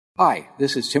Hi,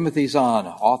 this is Timothy Zahn,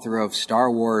 author of Star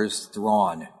Wars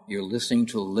Thrawn. You're listening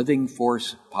to the Living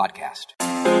Force podcast.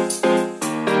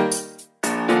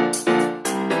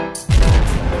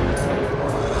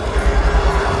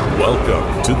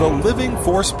 Welcome to the Living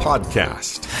Force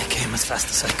podcast. I came as fast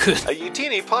as I could. A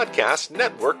Utini Podcast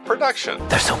Network production.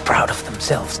 They're so proud of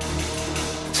themselves.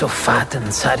 So fat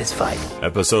and satisfied.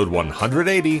 Episode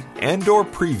 180, Andor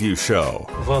Preview Show.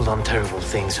 We've all done terrible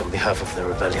things on behalf of the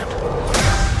rebellion.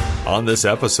 On this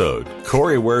episode,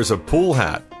 Corey wears a pool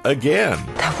hat again.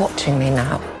 They're watching me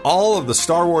now. All of the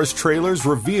Star Wars trailers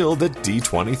revealed at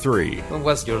D23. When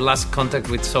was your last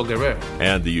contact with Saw Gerrera?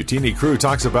 And the Utini crew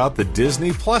talks about the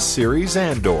Disney Plus series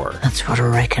Andor. That's what a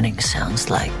reckoning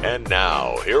sounds like. And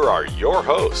now, here are your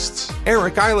hosts,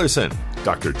 Eric Eilerson,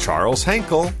 Dr. Charles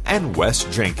Henkel, and Wes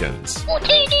Jenkins.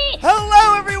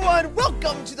 Hello, everyone!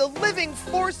 Welcome to the Living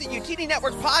Force, the Utini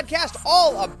Network podcast,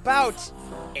 all about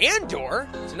Andor,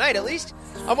 tonight at least.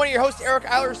 I'm one of your hosts, Eric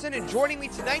Eilerson, and joining me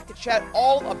tonight to chat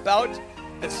all about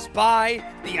the spy,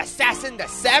 the assassin, the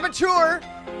saboteur,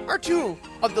 are two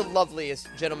of the loveliest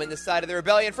gentlemen this side of the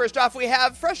rebellion. First off, we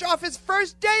have, fresh off his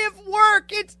first day of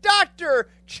work, it's Dr.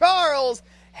 Charles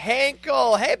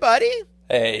Henkel. Hey, buddy.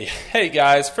 Hey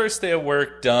guys, first day of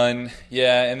work done.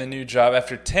 Yeah, in the new job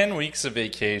after 10 weeks of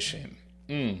vacation.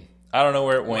 I don't know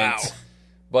where it went. Wow.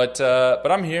 But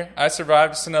I'm here. I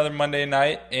survived just another Monday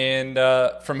night, and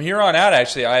from here on out,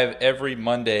 actually, I have every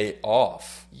Monday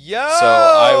off. Yo! So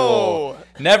I will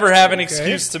never have an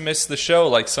excuse to miss the show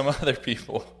like some other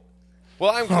people.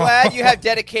 Well, I'm glad you have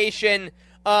dedication.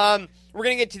 We're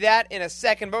going to get to that in a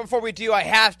second, but before we do, I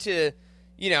have to,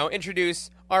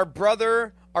 introduce our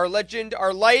brother, our legend,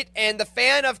 our light, and the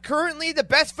fan of currently the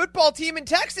best football team in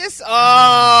Texas.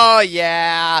 Oh,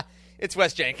 yeah. It's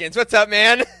Wes Jenkins. What's up,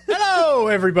 man? Hello,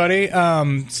 everybody.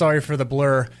 Sorry for the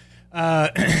blur.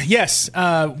 Yes,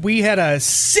 we had a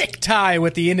sick tie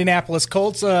with the Indianapolis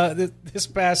Colts this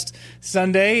past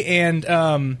Sunday, and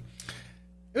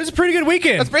it was a pretty good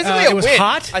weekend. That's basically a win. It was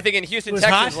hot. I think in Houston,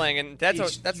 Texas, and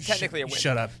that's technically a win.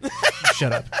 Shut up.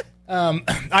 Shut up.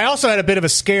 I also had a bit of a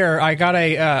scare. I got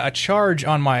a charge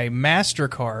on my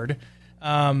MasterCard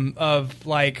of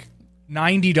like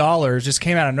 $90. Just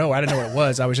came out of nowhere. I didn't know what it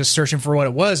was. I was just searching for what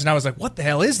it was, and I was like, what the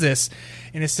hell is this?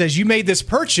 And it says, you made this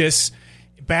purchase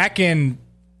back in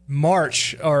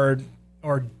March or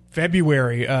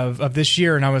February of this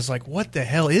year, and I was like, what the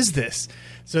hell is this?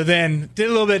 So then did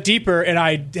a little bit deeper, and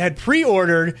I had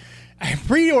pre-ordered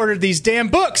these damn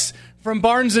books from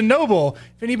Barnes & Noble.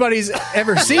 If anybody's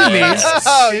ever seen these,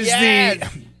 the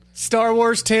Star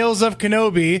Wars Tales of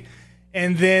Kenobi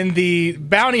and then the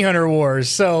Bounty Hunter Wars.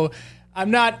 So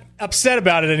I'm not upset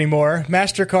about it anymore.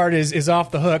 MasterCard is off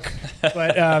the hook.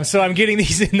 But so I'm getting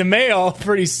these in the mail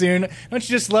pretty soon. Don't you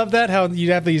just love that? How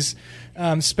you have these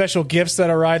special gifts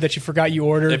that arrive that you forgot you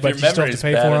ordered, but you still have to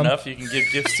pay for them. If your memory's bad enough, you can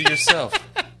give gifts to yourself.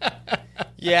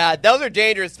 Yeah, those are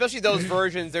dangerous, especially those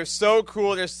versions. They're so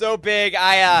cool. They're so big.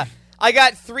 I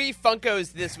got 3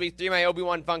 Funkos this week, 3 of my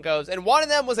Obi-Wan Funkos, and one of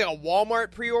them was like a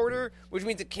Walmart pre-order, which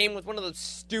means it came with one of those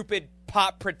stupid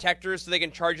pop protectors so they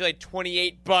can charge you like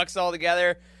 $28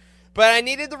 altogether. But I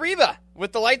needed the Reva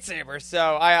with the lightsaber,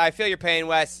 so I feel your pain,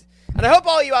 Wes. And I hope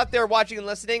all you out there watching and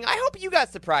listening, I hope you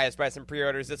got surprised by some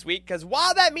pre-orders this week, because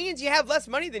while that means you have less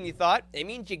money than you thought, it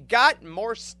means you got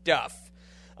more stuff.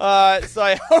 So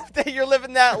I hope that you're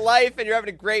living that life and you're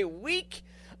having a great week.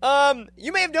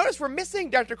 You may have noticed we're missing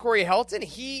Dr. Corey Helton.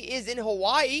 He is in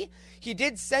Hawaii. He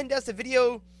did send us a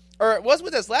video, or it was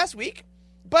with us last week.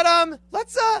 But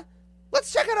let's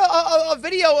check out a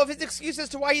video of his excuse as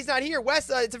to why he's not here. Wes,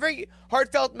 it's a very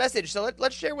heartfelt message, so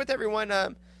let's share with everyone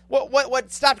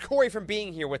what stopped Corey from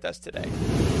being here with us today.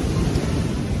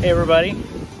 Hey everybody,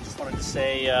 just wanted to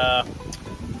say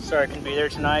sorry I couldn't be there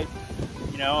tonight.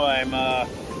 I'm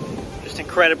just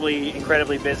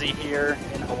incredibly busy here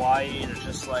in Hawaii. There's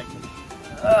just I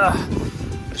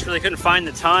just really couldn't find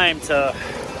the time to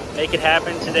make it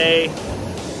happen today.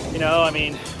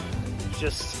 It's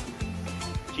just,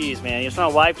 geez, man, it's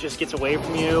not life just gets away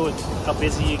from you with how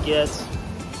busy you get.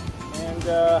 And,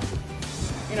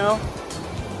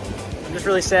 I'm just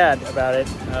really sad about it,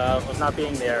 of not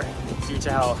being there due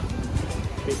to how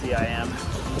busy I am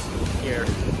here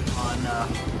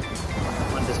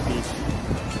on this beach.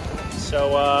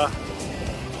 So,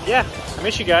 yeah, I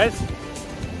miss you guys,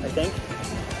 I think.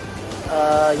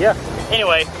 Yeah.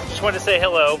 Anyway, just wanted to say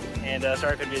hello, and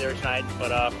sorry I couldn't be there tonight,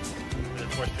 but I look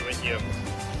forward to be with you.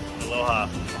 Aloha,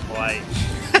 Hawaii.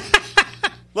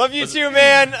 Love you too,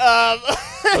 man.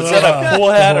 Was that a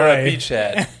pool hat or a beach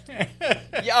hat?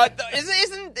 Yeah,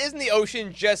 isn't the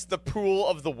ocean just the pool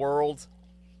of the world?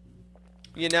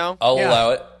 I'll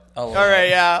allow it. All right,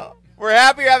 yeah. We're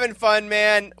happy you're having fun,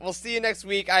 man. We'll see you next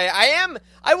week. I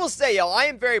will say, y'all, I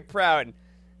am very proud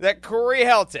that Corey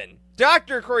Helton,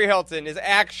 Dr. Corey Helton, is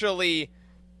actually,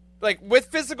 like, with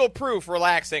physical proof,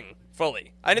 relaxing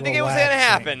fully. I didn't think it was going to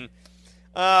happen.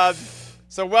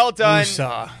 So well done,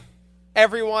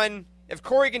 everyone. If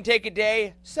Corey can take a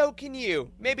day, so can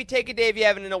you. Maybe take a day if you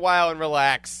haven't in a while and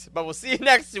relax. But we'll see you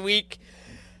next week.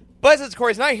 But since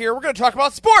Corey's not here, we're going to talk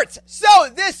about sports. So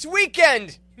this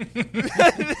weekend,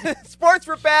 sports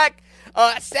were back.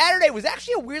 Saturday was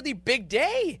actually a weirdly big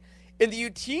day in the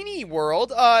Utini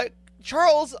world.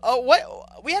 Charles,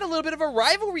 we had a little bit of a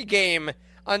rivalry game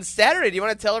on Saturday. Do you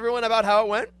want to tell everyone about how it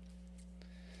went?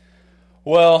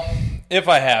 Well, if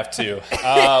I have to.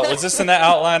 Was this in the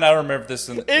outline? I don't remember this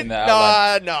in the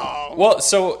outline. No. Well,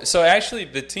 so actually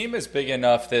the team is big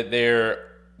enough that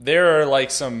there are like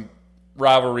some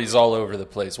rivalries all over the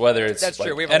place, whether it's That's like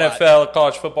true. We have NFL,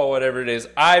 college football, whatever it is.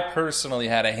 I personally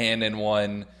had a hand in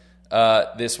one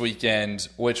this weekend,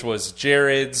 which was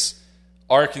Jared's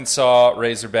Arkansas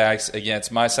Razorbacks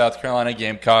against my South Carolina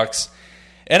Gamecocks.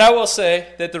 And I will say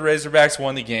that the Razorbacks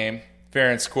won the game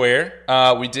fair and square.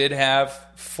 We did have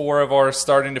 4 of our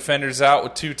starting defenders out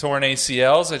with 2 torn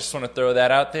ACLs. I just want to throw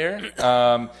that out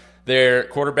there. Their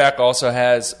quarterback also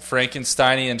has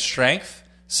Frankensteinian strength.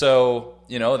 So,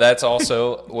 that's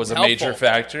also was a major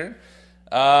factor.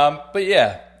 But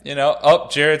yeah,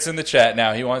 Jared's in the chat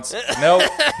now. He wants no,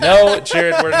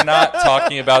 Jared, we're not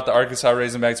talking about the Arkansas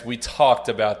Razorbacks. We talked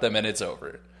about them and it's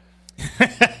over.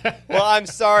 Well, I'm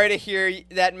sorry to hear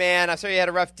that, man. I'm sorry you had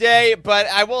a rough day, but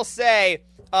I will say,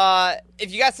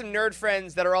 if you got some nerd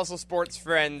friends that are also sports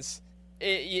friends,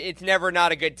 it's never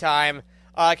not a good time.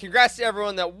 Congrats to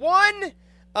everyone that won.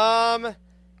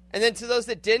 And then to those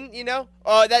that didn't,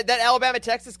 that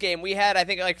Alabama-Texas game, we had, I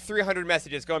think, like 300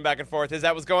 messages going back and forth as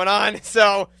that was going on.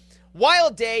 So,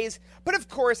 wild days. But, of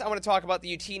course, I want to talk about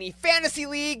the Utini Fantasy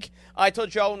League. I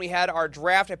told y'all when we had our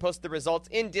draft, I posted the results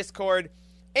in Discord.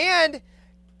 And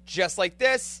just like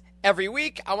this, every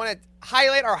week, I want to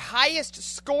highlight our highest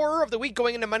scorer of the week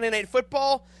going into Monday Night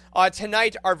Football.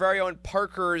 Tonight, our very own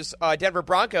Parker's Denver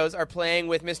Broncos are playing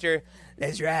with Mr.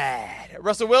 Let's Ride,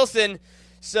 Russell Wilson.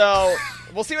 So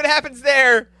we'll see what happens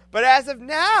there. But as of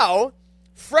now,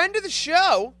 friend of the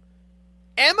show,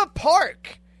 Emma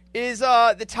Park, is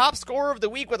the top scorer of the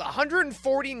week with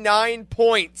 149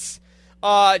 points.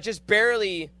 Just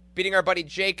barely beating our buddy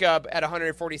Jacob at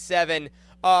 147.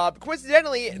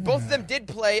 Coincidentally, both of them did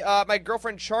play my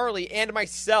girlfriend Charlie and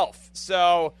myself.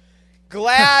 So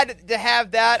glad to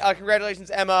have that.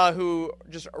 Congratulations, Emma, who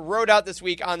just rode out this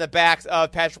week on the backs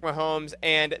of Patrick Mahomes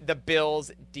and the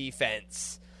Bills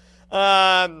defense. It's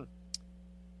not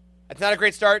a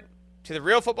great start to the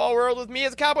real football world with me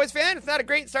as a Cowboys fan. It's not a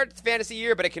great start to the fantasy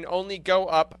year, but it can only go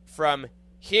up from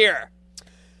here.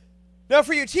 Now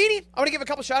for Utini, I want to give a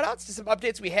couple shout-outs to some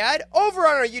updates we had over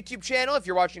on our YouTube channel. If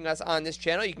you're watching us on this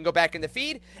channel, you can go back in the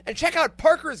feed and check out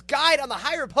Parker's Guide on the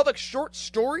High Republic short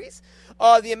stories.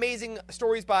 The amazing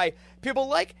stories by people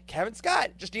like Kevin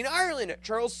Scott, Justine Ireland,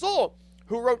 Charles Soule,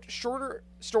 who wrote shorter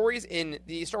stories in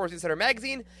the Star Wars Insider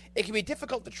magazine. It can be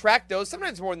difficult to track those,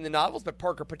 sometimes more than the novels, but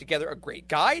Parker put together a great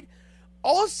guide.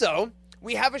 Also,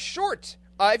 we have a short.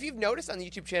 If you've noticed on the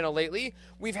YouTube channel lately,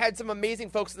 we've had some amazing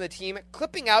folks on the team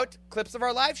clipping out clips of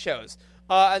our live shows.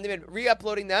 And they've been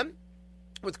re-uploading them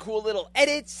with cool little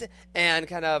edits and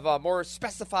kind of more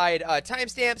specified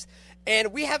timestamps.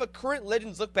 And we have a current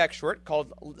Legends Look Back short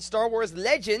called Star Wars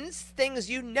Legends, Things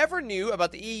You Never Knew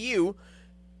About the EU.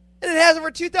 And it has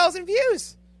over 2,000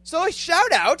 views. So a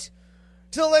shout out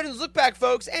to the Legends Look Back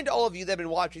folks and to all of you that have been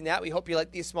watching that. We hope you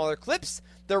like these smaller clips.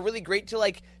 They're really great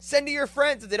to send to your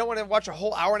friends if they don't want to watch a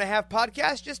whole hour-and-a-half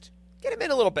podcast. Just get them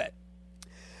in a little bit.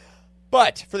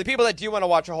 But for the people that do want to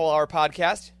watch a whole hour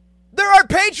podcast, there are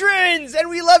patrons, and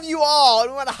we love you all.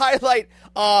 And we want to highlight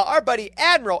our buddy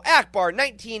Admiral Akbar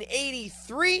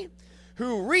 1983,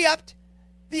 who re-upped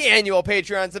the annual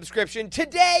Patreon subscription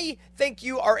today. Thank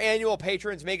you, our annual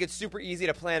patrons. Make it super easy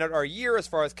to plan out our year as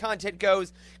far as content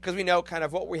goes, because we know kind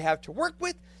of what we have to work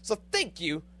with. So thank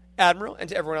you, Admiral, and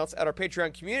to everyone else at our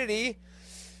Patreon community,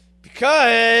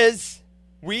 because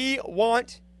we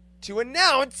want to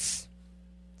announce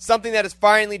something that is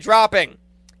finally dropping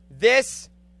this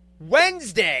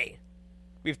Wednesday.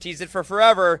 We've teased it for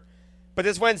forever, but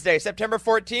this Wednesday, September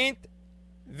 14th,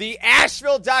 the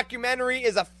Asheville documentary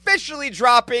is officially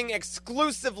dropping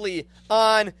exclusively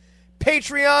on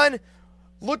Patreon.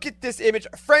 Look at this image.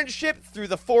 Friendship Through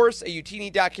the Force, a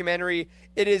Utini documentary.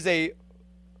 It is I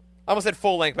almost said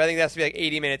full length, but I think that has to be like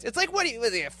 80 minutes. It's like,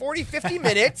 40, 50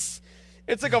 minutes?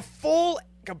 It's like a full,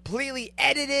 completely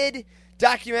edited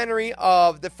documentary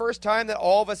of the first time that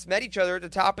all of us met each other at the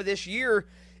top of this year.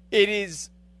 It is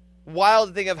wild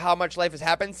to think of how much life has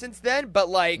happened since then, but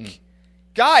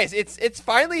guys, it's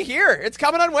finally here. It's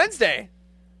coming on Wednesday.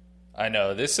 I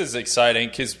know. This is exciting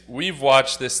because we've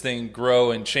watched this thing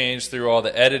grow and change through all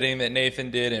the editing that Nathan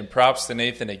did, and props to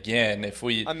Nathan again.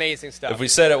 Amazing stuff. If we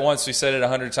said it once, we said it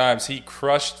 100 times. He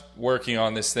crushed working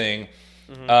on this thing.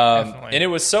 And it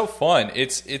was so fun.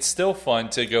 It's still fun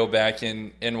to go back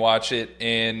and watch it,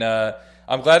 and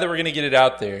I'm glad that we're going to get it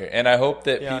out there, and I hope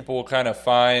that people will kind of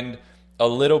find a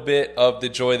little bit of the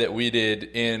joy that we did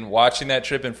in watching that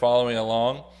trip and following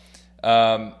along,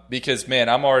 because, man,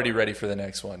 I'm already ready for the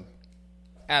next one.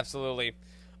 Absolutely.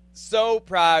 So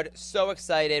proud, so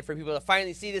excited for people to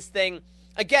finally see this thing.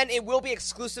 Again, it will be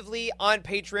exclusively on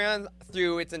Patreon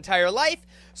through its entire life.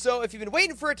 So if you've been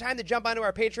waiting for a time to jump onto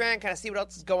our Patreon, kind of see what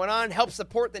else is going on, help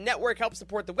support the network, help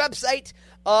support the website,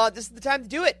 this is the time to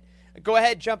do it. Go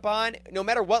ahead, jump on. No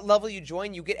matter what level you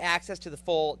join, you get access to the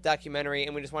full documentary.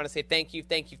 And we just want to say thank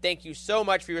you so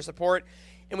much for your support.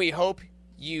 And we hope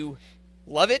you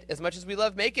love it as much as we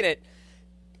love making it.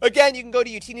 Again, you can go to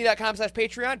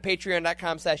utini.com/Patreon,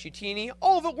 patreon.com/utini.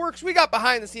 All of it works. We got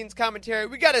behind-the-scenes commentary.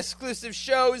 We got exclusive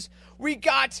shows. We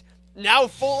got now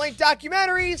full-length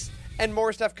documentaries and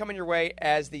more stuff coming your way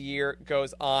as the year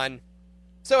goes on.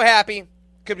 So happy.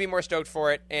 Could be more stoked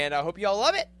for it, and I hope you all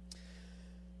love it.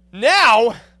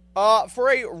 Now, for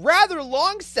a rather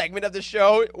long segment of the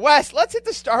show, Wes, let's hit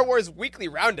the Star Wars Weekly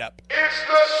Roundup. It's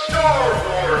the Star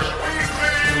Wars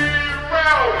Weekly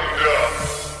Roundup.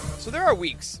 So there are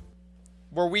weeks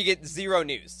where we get zero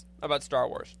news about Star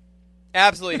Wars.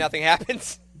 Absolutely nothing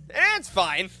happens. And it's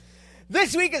fine.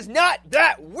 This week is not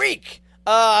that week.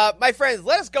 My friends,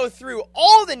 let us go through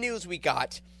all the news we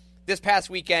got this past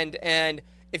weekend. And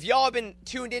if y'all have been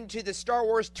tuned into the Star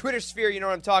Wars Twitter sphere, you know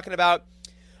what I'm talking about.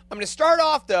 I'm going to start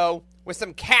off, though, with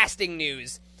some casting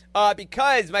news.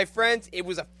 Because, my friends, it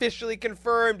was officially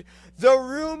confirmed. The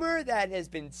rumor that has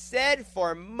been said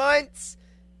for months,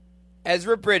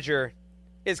 Ezra Bridger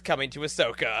is coming to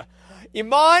Ahsoka.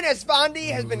 Iman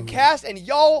Esfandi has been cast, and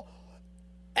y'all,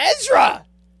 Ezra,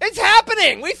 it's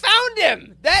happening. We found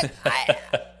him.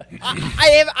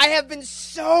 I have been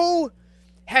so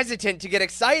hesitant to get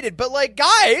excited, but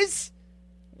guys,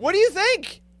 what do you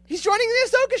think? He's joining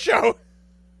the Ahsoka show.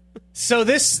 So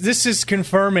this is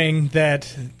confirming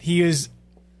that he is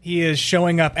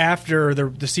showing up after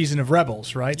the season of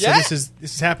Rebels, right? Yeah. So this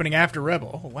is happening after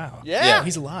Rebel. Oh wow. Yeah.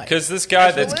 He's alive. Because this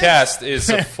guy that's cast is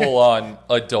a full-on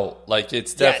adult.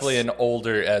 It's definitely an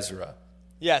older Ezra.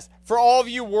 Yes. For all of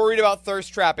you worried about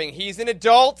thirst trapping, he's an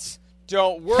adult.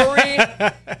 Don't worry.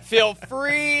 Feel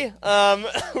free.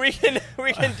 We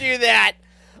can do that.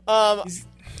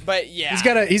 But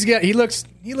yeah. He looks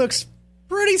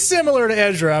pretty similar to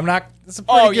Ezra. It's a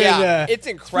pretty good, it's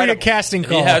incredible. Pretty good casting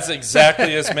call. He has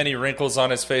exactly as many wrinkles on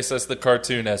his face as the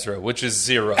cartoon Ezra, which is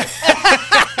 0.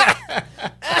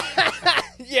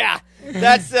 Yeah,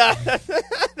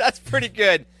 that's pretty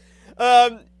good.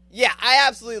 Yeah, I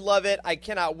absolutely love it. I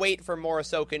cannot wait for more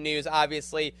Ahsoka news,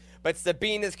 obviously. But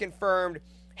Sabine is confirmed.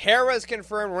 Hera's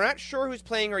confirmed. We're not sure who's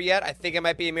playing her yet. I think it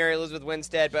might be Mary Elizabeth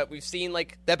Winstead, but we've seen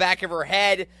the back of her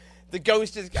head. The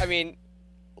ghost is.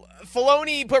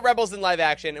 Filoni put Rebels in live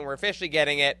action, and we're officially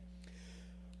getting it.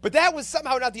 But that was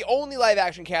somehow not the only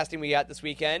live-action casting we got this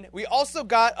weekend. We also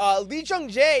got Lee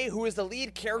Jung-jae, who is the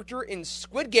lead character in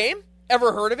Squid Game.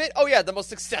 Ever heard of it? Oh, yeah, the most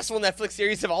successful Netflix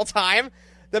series of all time.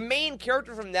 The main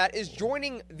character from that is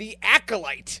joining The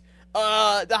Acolyte, the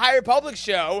High Republic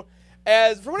show,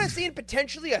 as, from what I've seen,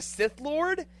 potentially a Sith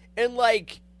Lord. And,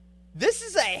 this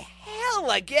is a hell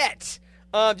of a get.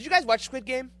 Did you guys watch Squid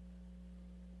Game?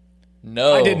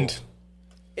 No. I didn't.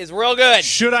 It's real good.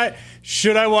 Should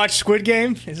I watch Squid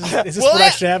Game? Is this what I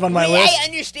should have on my list? I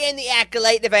understand The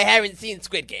Acolyte if I haven't seen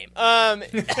Squid Game.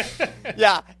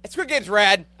 Yeah, Squid Game's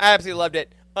rad. I absolutely loved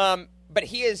it. But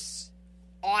he is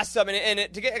awesome.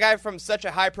 And to get a guy from such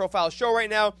a high-profile show right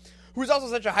now, who's also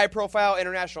such a high-profile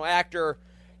international actor,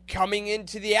 coming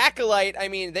into The Acolyte,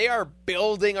 they are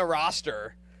building a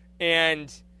roster.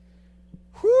 And,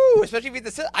 especially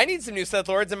if I need some new Sith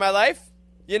Lords in my life.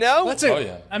 That's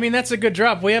a good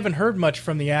drop. We haven't heard much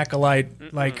from the Acolyte,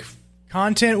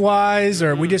 content-wise,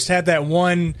 or we just had that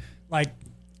one,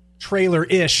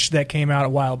 trailer-ish that came out a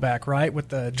while back, right, with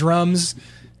the drums.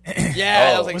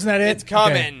 Yeah, wasn't that it? It's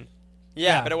coming. Okay.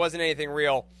 Yeah, but it wasn't anything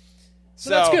real. So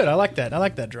that's good. I like that. I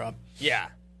like that drop. Yeah,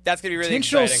 that's gonna be really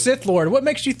potential exciting. Sith Lord. What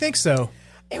makes you think so?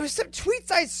 It was some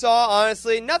tweets I saw.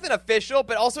 Honestly, nothing official,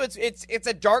 but also it's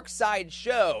a dark side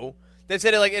show. They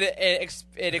said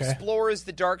it explores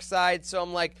the dark side, so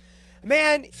I'm like,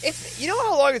 Man, you know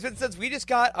how long it's been since we just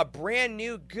got a brand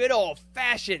new, good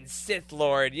old-fashioned Sith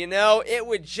Lord, you know? It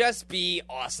would just be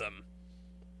awesome.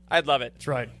 I'd love it. That's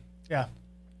right. Yeah.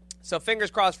 So fingers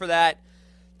crossed for that.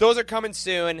 Those are coming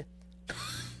soon.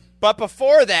 But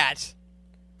before that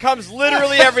comes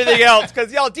literally everything else.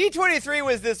 Because, y'all, D23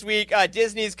 was this week,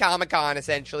 Disney's Comic-Con,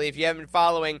 essentially, if you haven't been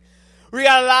following. We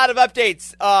got a lot of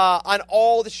updates on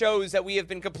all the shows that we have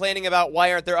been complaining about.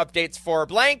 Why aren't there updates for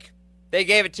blank? They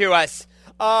gave it to us.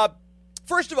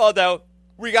 First of all, though,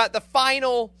 we got the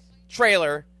final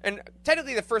trailer, and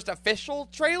technically the first official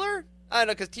trailer. I don't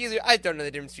know, because teaser. I don't know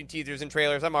the difference between teasers and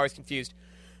trailers. I'm always confused.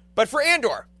 But for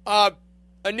Andor, a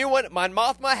new one. Mon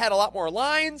Mothma had a lot more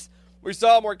lines. We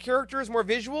saw more characters, more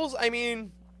visuals. I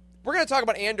mean, we're going to talk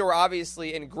about Andor,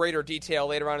 obviously, in greater detail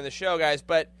later on in the show, guys.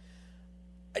 But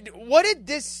what did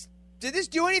this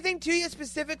do anything to you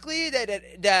specifically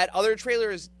that other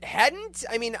trailers hadn't?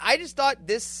 I mean, I just thought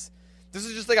this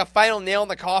is just like a final nail in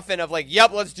the coffin of like,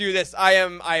 yep, let's do this. I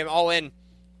am all in.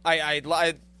 I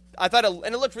thought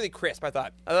and it looked really crisp. I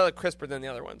thought it looked crisper than the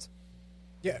other ones.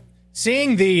 Yeah,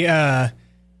 seeing the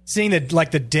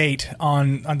like the date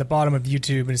on the bottom of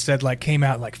YouTube, and it said like came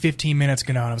out like 15 minutes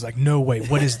ago, and I was like, no way,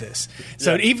 what is this?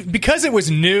 So even because it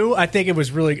was new, I think it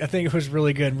was really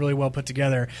good and really well put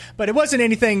together. But it wasn't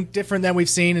anything different than we've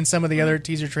seen in some of the other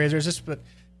teaser trailers. Just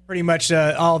pretty much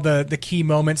all the key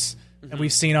moments that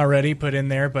we've seen already put in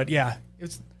there. But yeah,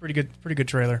 it's pretty good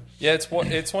trailer. Yeah, it's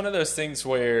one of those things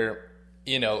where,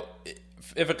 you know,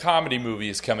 if a comedy movie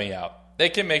is coming out, they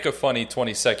can make a funny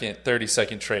 20-second,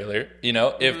 30-second trailer, you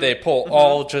know, if they pull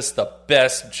all just the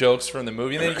best jokes from the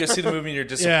movie, and then you go see the movie and you're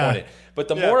disappointed. Yeah. But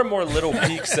the more and more little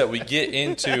peeks that we get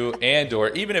into Andor,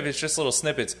 even if it's just little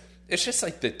snippets, it's just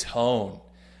like the tone.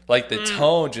 Like the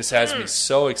tone just has me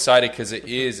so excited because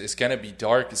it's going to be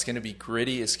dark, it's going to be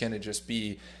gritty, it's going to just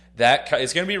be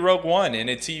it's going to be Rogue One in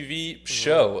a TV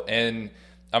show, and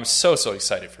I'm so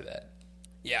excited for that.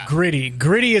 Yeah.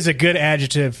 Gritty is a good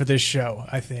adjective for this show,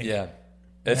 I think. Yeah.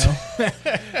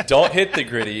 Don't hit the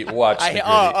gritty. Watch the gritty.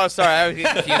 Oh, sorry. I was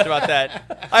getting confused about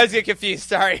that. I was getting confused.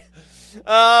 Sorry. So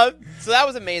that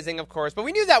was amazing, of course. But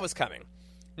we knew that was coming.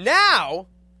 Now,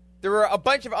 there were a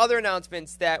bunch of other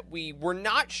announcements that we were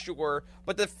not sure.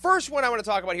 But the first one I want to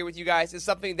talk about here with you guys is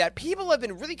something that people have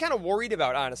been really kind of worried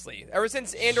about, honestly. Ever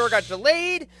since Andor got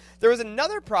delayed, there was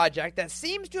another project that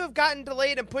seems to have gotten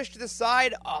delayed and pushed to the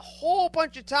side a whole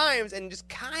bunch of times and just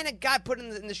kind of got put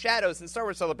in the shadows in Star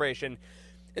Wars Celebration.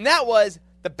 And that was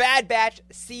The Bad Batch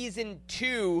Season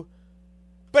 2.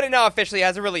 But it now officially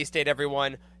has a release date,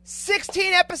 everyone.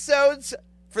 16 episodes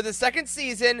for the second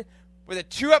season with a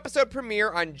 2-episode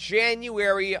premiere on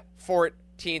January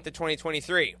 14th of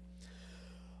 2023.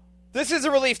 This is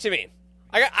a relief to me.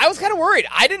 I was kind of worried.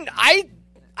 I didn't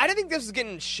think this was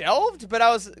getting shelved, but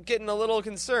I was getting a little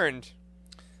concerned.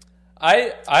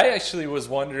 I actually was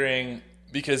wondering,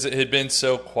 because it had been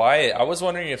so quiet, I was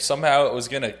wondering if somehow it was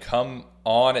going to come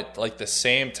on at like the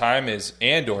same time as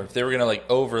Andor, if they were going to like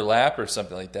overlap or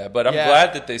something like that. But I'm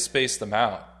glad that they spaced them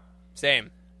out.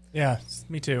 Same. Yeah,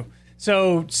 me too.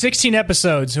 So 16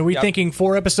 episodes. Are we thinking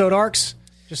 4-episode arcs?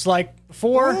 Just like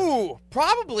before? Ooh,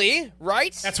 probably,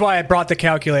 right? That's why I brought the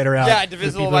calculator out. Yeah,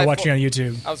 divisible for people by watching on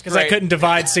YouTube. Because I couldn't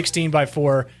divide 16 by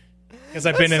 4 because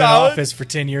I've been in an office for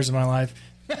 10 years of my life.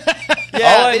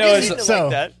 Yeah,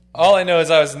 all I know is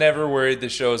I was never worried the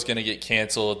show was going to get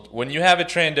canceled. When you have a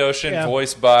Trandoshan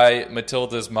voiced by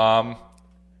Matilda's mom,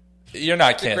 you're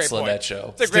not canceling that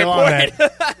show. It's a great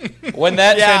point. When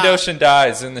that Trandoshan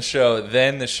dies in the show,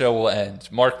 then the show will end.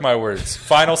 Mark my words.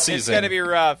 Final season. It's going to be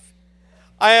rough.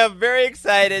 I am very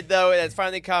excited, though, that it's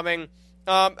finally coming.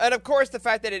 And, of course, the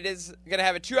fact that it is going to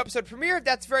have a 2-episode premiere,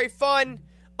 that's very fun.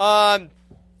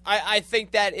 I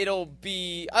think that it'll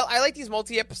be... I like these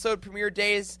multi-episode premiere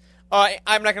days.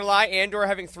 I'm not going to lie, Andor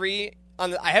having 3...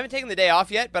 I haven't taken the day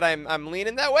off yet, but I'm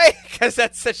leaning that way because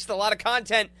that's such a lot of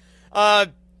content.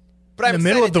 But in the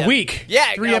middle of the week.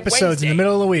 Yeah. 3 episodes Wednesday. In the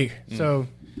middle of the week. So...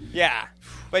 Yeah.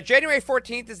 But January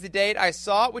 14th is the date I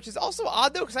saw, which is also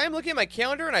odd, though, because I am looking at my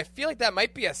calendar, and I feel like that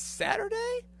might be a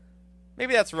Saturday?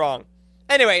 Maybe that's wrong.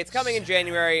 Anyway, it's coming in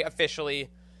January officially.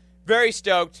 Very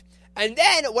stoked. And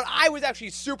then what I was actually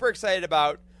super excited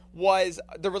about was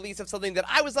the release of something that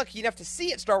I was lucky enough to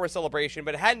see at Star Wars Celebration,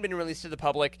 but it hadn't been released to the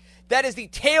public. That is the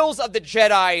Tales of the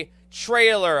Jedi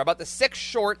trailer, about the 6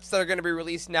 shorts that are going to be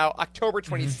released now October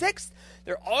 26th.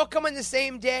 They're all coming the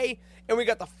same day. And we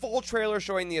got the full trailer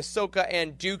showing the Ahsoka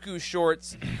and Dooku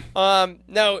shorts.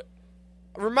 Now,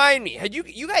 remind me,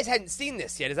 you guys hadn't seen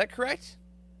this yet? Is that correct?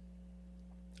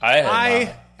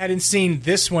 I hadn't seen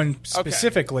this one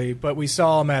specifically, but we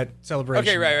saw them at Celebration.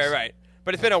 Okay, right.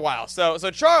 but it's been a while. So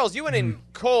Charles, you went in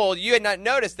cold. You had not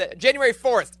noticed that January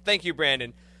 4th. Thank you,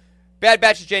 Brandon. Bad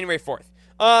Batch is January 4th.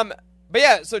 But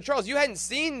yeah, so Charles, you hadn't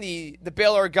seen the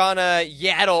Bail Organa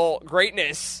Yaddle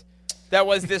greatness that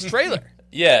was this trailer.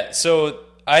 Yeah, so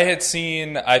I had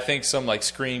seen, I think, some like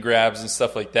screen grabs and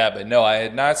stuff like that, but no, I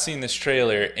had not seen this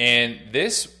trailer. And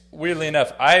this, weirdly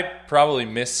enough, I probably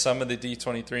missed some of the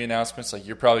D23 announcements. Like,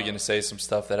 you're probably going to say some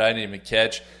stuff that I didn't even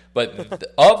catch. But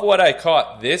of what I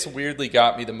caught, this weirdly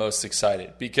got me the most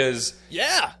excited because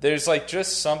there's like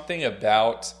just something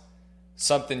about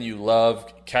something you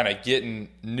love kind of getting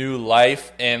new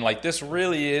life. And like this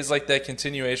really is like that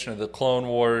continuation of the Clone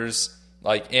Wars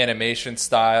like animation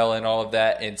style and all of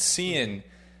that. And seeing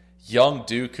young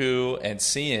Dooku and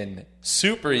seeing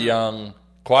super young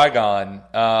Qui-Gon,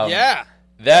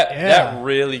 that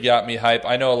really got me hype.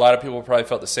 I know a lot of people probably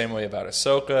felt the same way about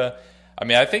Ahsoka. I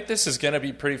mean, I think this is going to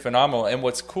be pretty phenomenal. And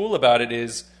what's cool about it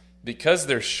is because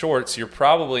they're shorts, you're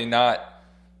probably not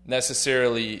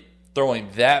necessarily throwing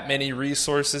that many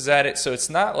resources at it. So it's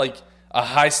not like a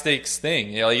high stakes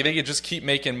thing. You know, like they could just keep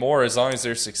making more as long as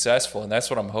they're successful. And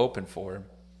that's what I'm hoping for.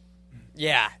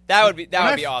 Yeah, that would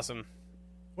be awesome.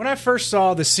 When I first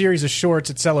saw the series of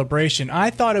shorts at Celebration, I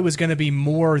thought it was going to be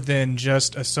more than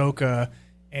just Ahsoka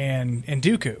and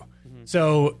Dooku. Mm-hmm.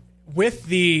 So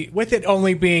with it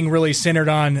only being really centered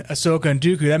on Ahsoka and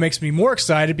Dooku, that makes me more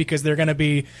excited because they're going to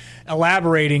be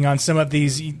elaborating on some of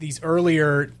these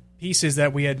earlier pieces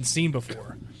that we hadn't seen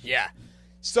before. Yeah,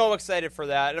 so excited for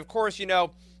that. And of course, you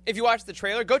know, if you watch the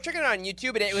trailer, go check it out on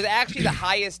YouTube. And it was actually the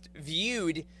highest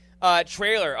viewed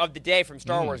trailer of the day from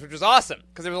Star Wars, which was awesome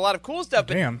because there was a lot of cool stuff.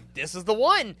 But this is the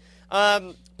one.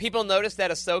 People noticed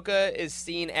that Ahsoka is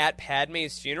seen at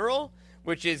Padme's funeral,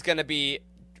 which is going to be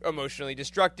emotionally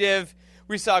destructive.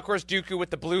 We saw, of course, Dooku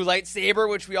with the blue lightsaber,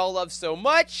 which we all love so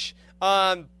much.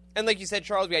 And like you said,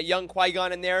 Charles, we got young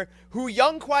Qui-Gon in there, who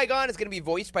young Qui-Gon is going to be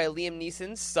voiced by Liam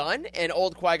Neeson's son, and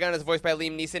old Qui-Gon is voiced by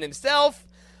Liam Neeson himself.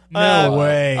 No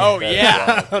way. Oh,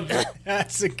 yeah.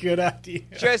 That's a good idea.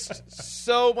 Just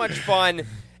so much fun.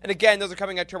 And again, those are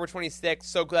coming October 26th.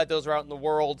 So glad those are out in the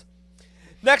world.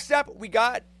 Next up, we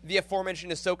got the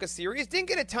aforementioned Ahsoka series. Didn't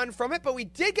get a ton from it, but we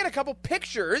did get a couple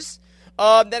pictures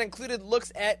that included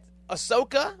looks at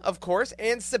Ahsoka, of course,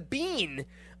 and Sabine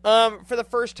for the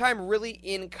first time really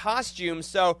in costume.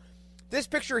 So this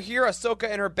picture here, Ahsoka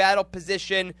in her battle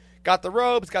position, got the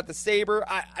robes, got the saber.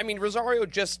 I mean, Rosario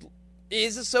just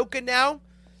is Ahsoka now.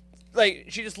 Like,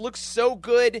 she just looks so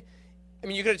good. I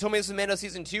mean, you could have told me this was Mando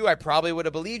Season 2. I probably would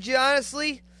have believed you,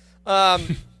 honestly.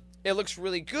 It looks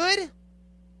really good.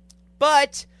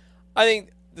 But I think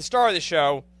the star of the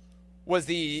show was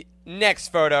the next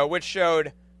photo, which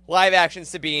showed live-action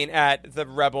Sabine at the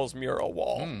Rebels mural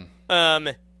wall.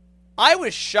 I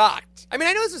was shocked. I mean,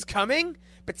 I know this was coming,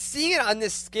 but seeing it on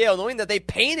this scale, knowing that they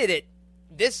painted it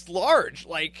this large,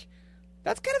 like,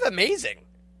 that's kind of amazing.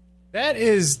 That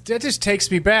just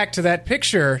takes me back to that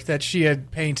picture that she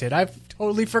had painted. I've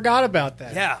totally forgot about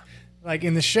that. Yeah. Like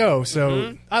in the show.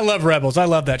 So I love Rebels. I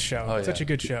love that show. It's such a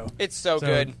good show. It's so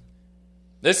good.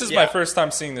 This is my first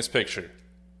time seeing this picture.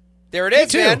 There it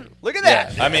is, man. Look at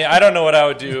that. Yeah. I mean, I don't know what I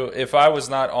would do if I was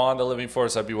not on The Living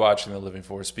Force. I'd be watching The Living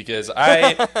Force because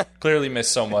I clearly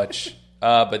missed so much.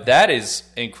 But that is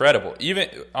incredible. Even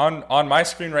on my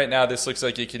screen right now, this looks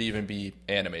like it could even be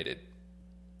animated.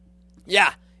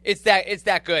 Yeah, it's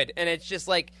that good, and it's just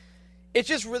like it's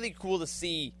just really cool to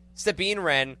see Sabine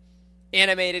Wren,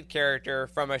 animated character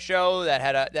from a show that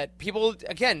had that people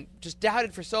again just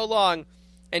doubted for so long.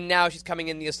 And now she's coming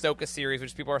in the Ahsoka series,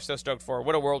 which people are so stoked for.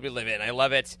 What a world we live in. I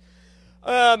love it.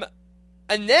 And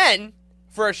then,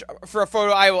 for a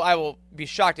photo I will be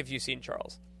shocked if you've seen,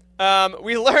 Charles.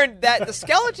 We learned that the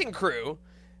Skeleton Crew,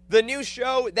 the new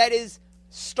show that is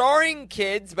starring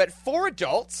kids, but for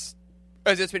adults,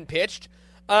 as it's been pitched,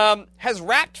 has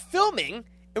wrapped filming.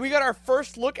 And we got our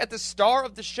first look at the star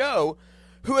of the show,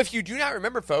 who, if you do not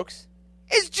remember, folks,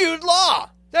 is Jude Law.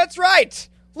 That's right.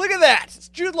 Look at that. It's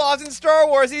Jude Law's in Star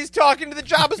Wars. He's talking to the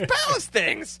Jabba's palace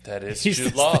things. That is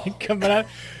Jude Law. Coming out.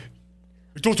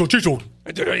 Yeah. He's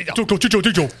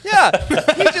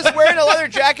just wearing a leather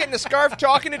jacket and a scarf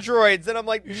talking to droids. And I'm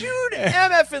like, Jude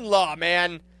MF Law,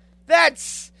 man.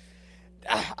 That's...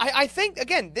 I think,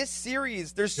 again, this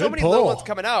series, there's so many little ones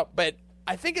coming out, but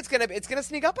I think it's gonna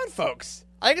sneak up on folks.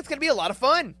 I think it's going to be a lot of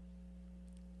fun.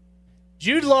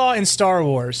 Jude Law in Star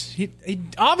Wars. He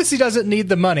obviously doesn't need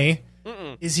the money.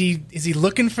 Is he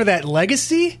looking for that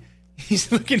legacy?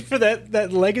 He's looking for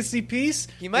that legacy piece.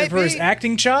 He might for his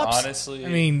acting chops. Honestly, I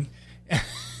mean,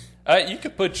 you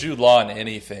could put Jude Law in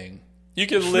anything. You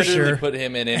could literally put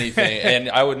him in anything, and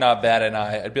I would not bat an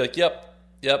eye. I'd be like, "Yep."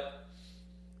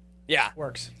 Yeah.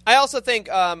 Works. I also think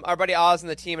our buddy Oz and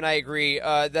the team and I agree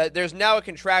that there's now a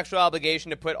contractual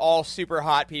obligation to put all super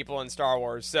hot people in Star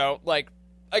Wars. So, like,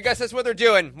 I guess that's what they're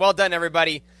doing. Well done,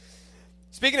 everybody.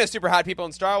 Speaking of super hot people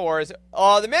in Star Wars,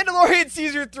 the Mandalorian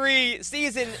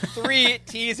Season 3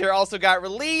 teaser also got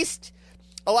released.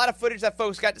 A lot of footage that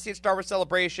folks got to see at Star Wars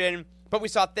Celebration, but we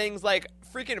saw things like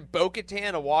freaking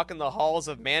Bo-Katan a walk in the halls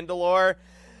of Mandalore.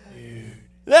 Dude.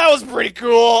 That was pretty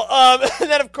cool. And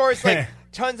then, of course, like,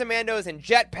 tons of Mandos and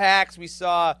jetpacks. We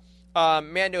saw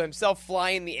Mando himself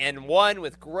flying the N1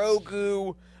 with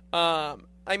Grogu.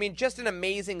 I mean, just an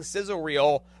amazing sizzle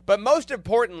reel. But most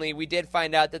importantly, we did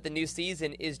find out that the new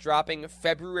season is dropping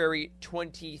February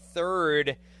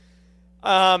 23rd.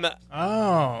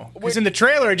 Because in the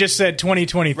trailer it just said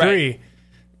 2023.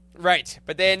 Right,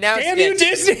 but they announced Damn you,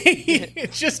 Disney!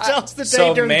 It just tells the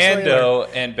day during the trailer. So Mando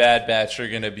and Bad Batch are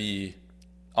going to be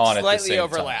on at the same slightly time.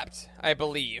 overlapped, I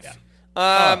believe.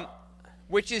 Yeah.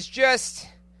 Which is just...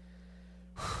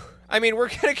 I mean, we're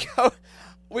going to go...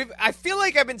 I feel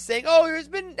like I've been saying,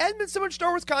 hasn't been so much Star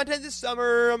Wars content this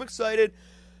summer. I'm excited.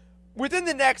 Within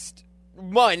the next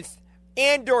month,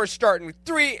 Andor's starting with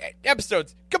 3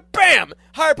 episodes. Kabam!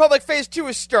 High Republic Phase 2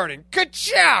 is starting.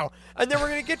 Ka-chow! And then we're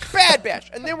going to get Bad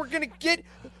Batch. And then we're going to get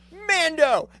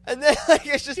Mando. And then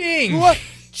it's just... What?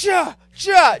 Cha!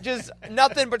 Just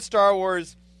nothing but Star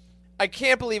Wars. I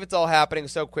can't believe it's all happening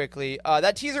so quickly.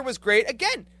 That teaser was great.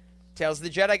 Again, Tales of the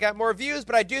Jedi got more views,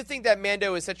 but I do think that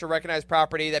Mando is such a recognized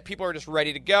property that people are just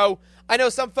ready to go. I know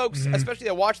some folks, especially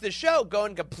that watch this show,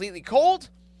 going completely cold.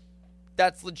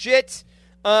 That's legit.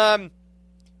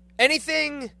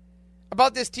 Anything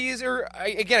about this teaser?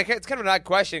 Again, it's kind of an odd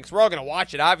question because we're all going to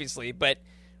watch it, obviously, but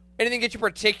anything get you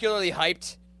particularly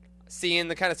hyped seeing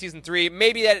the kind of Season 3?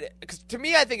 Maybe that, because to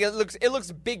me, I think it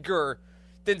looks bigger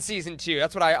than Season 2.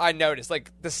 That's what I noticed.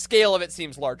 Like, the scale of it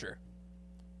seems larger.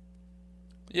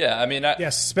 Yeah, I mean...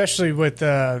 yes, especially with...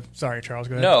 sorry, Charles,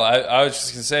 go ahead. No, I was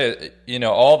just going to say,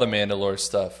 all the Mandalore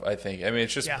stuff, I think. I mean,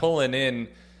 it's just pulling in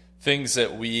things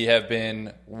that we have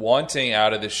been wanting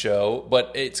out of the show,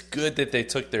 but it's good that they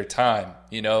took their time,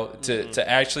 to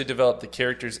actually develop the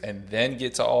characters and then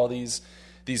get to all these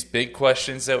big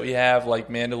questions that we have, like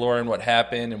Mandalorian, what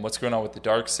happened, and what's going on with the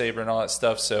Darksaber and all that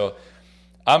stuff. So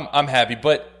I'm happy.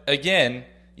 But again...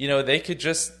 they could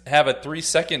just have a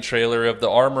 3-second trailer of the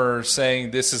armor saying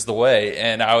 "This is the way,"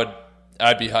 and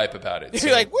I'd be hype about it.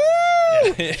 You're like,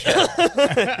 woo!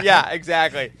 Yeah,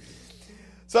 exactly.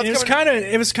 So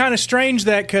it was kind of strange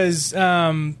that because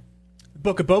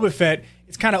Book of Boba Fett,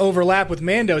 it's kind of overlapped with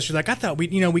Mando. She's like, I thought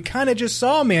we kind of just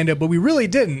saw Mando, but we really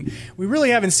didn't. We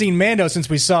really haven't seen Mando since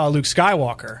we saw Luke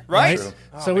Skywalker, right?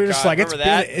 So we were just like,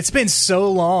 it's been so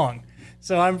long.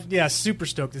 So I'm super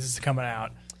stoked this is coming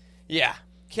out. Yeah.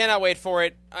 Cannot wait for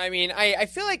it. I mean, I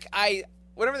feel like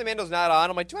whenever the Mando's not on,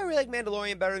 I'm like, do I really like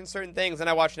Mandalorian better than certain things? And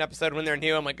I watch an episode when they're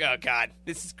new, I'm like, oh, God,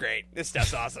 this is great. This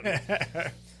stuff's awesome.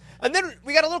 And then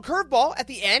we got a little curveball at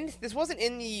the end. This wasn't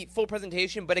in the full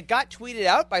presentation, but it got tweeted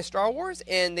out by Star Wars,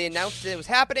 and they announced that it was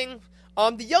happening.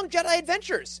 The Young Jedi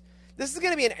Adventures. This is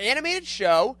going to be an animated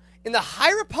show in the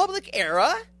High Republic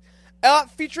era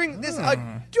featuring this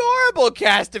adorable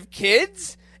cast of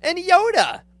kids and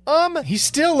Yoda. He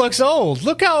still looks old.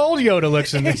 Look how old Yoda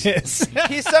looks in this.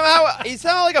 He's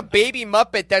somehow like a baby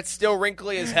Muppet that's still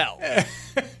wrinkly as hell.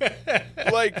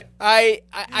 Like I'm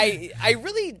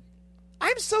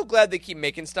so glad they keep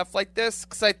making stuff like this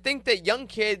because I think that young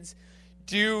kids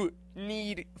do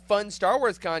need fun Star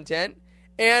Wars content,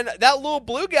 and that little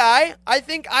blue guy, I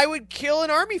think I would kill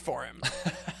an army for him.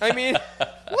 I mean,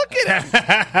 look at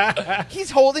him.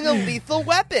 He's holding a lethal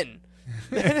weapon.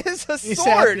 That is a sword. He's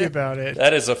happy about it.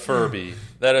 That is a Furby.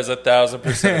 That is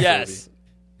 1,000% yes. Furby.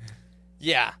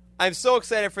 Yeah. I'm so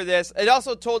excited for this. It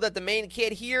also told that the main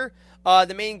kid here,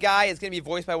 the main guy, is going to be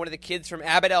voiced by one of the kids from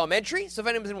Abbott Elementary. So if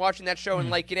anyone's been watching that show and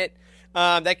liking it,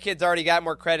 that kid's already got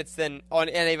more credits than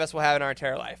any of us will have in our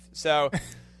entire life. So,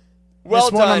 well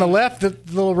this one on the left, the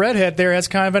little redhead there has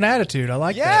kind of an attitude. I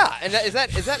like that. Yeah. And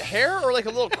is that hair or like a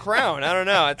little crown? I don't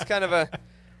know. It's kind of a...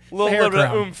 little bit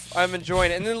of oomph. I'm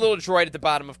enjoying it. And then a little droid at the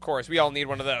bottom, of course. We all need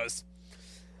one of those.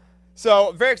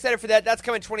 So, very excited for that. That's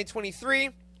coming 2023.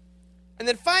 And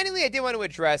then finally, I did want to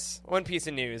address one piece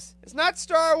of news. It's not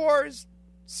Star Wars,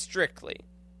 strictly.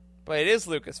 But it is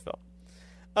Lucasfilm.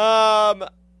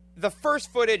 The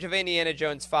first footage of Indiana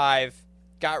Jones 5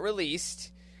 got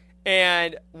released.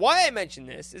 And why I mention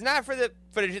this is not for the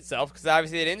footage itself, because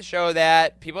obviously they didn't show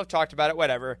that. People have talked about it,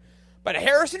 whatever. But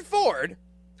Harrison Ford...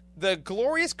 the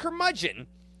glorious curmudgeon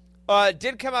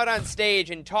did come out on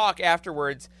stage and talk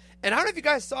afterwards. And I don't know if you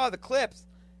guys saw the clips.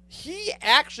 he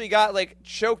actually got like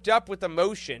choked up with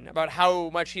emotion about how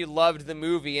much he loved the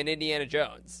movie and Indiana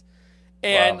Jones,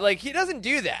 and like he doesn't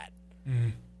do that.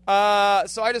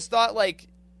 So I just thought like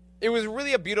it was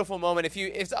really a beautiful moment. If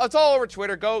it's all over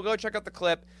Twitter, go check out the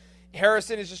clip.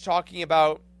 Harrison is just talking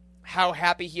about how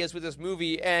happy he is with this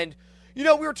movie, and we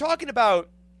were talking about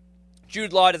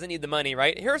Jude Law doesn't need the money,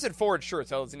 right? Harrison Ford sure as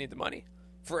hell doesn't need the money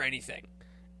for anything,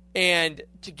 and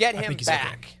to get him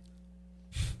back.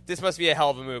 This must be a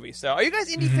hell of a movie. So, are you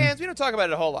guys Indy fans? We don't talk about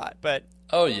it a whole lot, but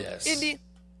oh yes, Indy.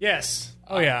 Yes.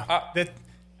 Oh yeah.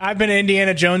 I've been an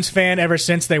Indiana Jones fan ever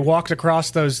since they walked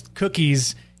across those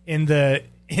cookies in the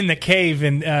cave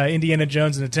in Indiana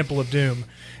Jones and the Temple of Doom,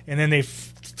 and then they.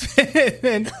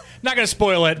 Not going to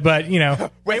spoil it, but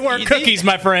they weren't cookies,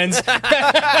 my friends.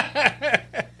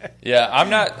 Yeah, I'm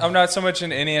not so much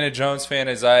an Indiana Jones fan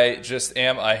as I just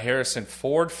am a Harrison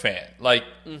Ford fan. Like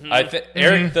I think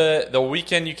Eric, the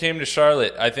weekend you came to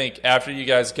Charlotte, I think after you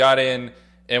guys got in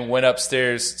and went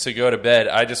upstairs to go to bed,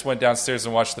 I just went downstairs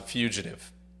and watched The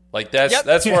Fugitive. Like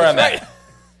that's where I'm at.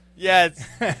 Yeah,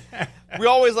 we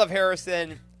always love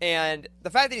Harrison, and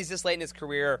the fact that he's this late in his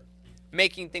career,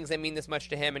 making things that mean this much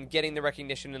to him and getting the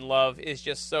recognition and love is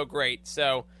just so great.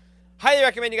 So, highly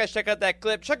recommend you guys check out that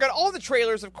clip. Check out all the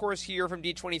trailers, of course, here from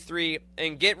D23,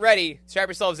 and get ready. Strap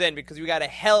yourselves in because we got a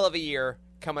hell of a year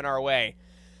coming our way.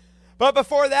 But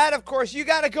before that, of course, you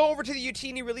got to go over to the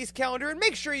Utini release calendar and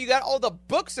make sure you got all the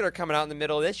books that are coming out in the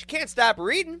middle of this. You can't stop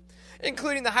reading,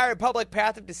 including the High Republic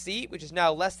Path of Deceit, which is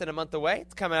now less than a month away.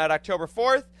 It's coming out October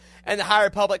 4th, and the High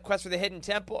Republic Quest for the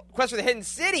Hidden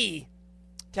City.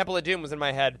 Temple of Doom was in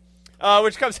my head,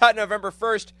 which comes out November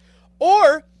 1st.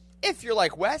 Or, if you're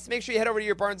like Wes, make sure you head over to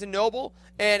your Barnes & Noble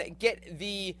and get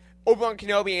the Obi-Wan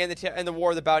Kenobi and the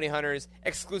War of the Bounty Hunters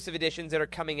exclusive editions that are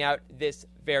coming out this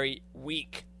very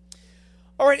week.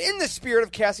 All right, in the spirit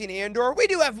of Cassian Andor, we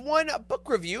do have one book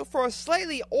review for a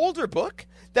slightly older book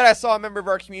that I saw a member of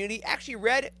our community actually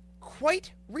read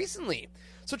quite recently.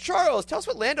 So, Charles, tell us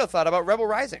what Lando thought about Rebel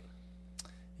Rising.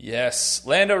 Yes,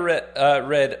 Lando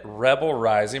read Rebel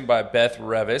Rising by Beth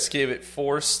Revis, gave it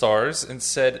 4 stars, and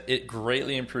said it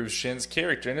greatly improves Shin's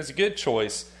character, and it's a good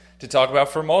choice to talk about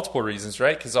for multiple reasons,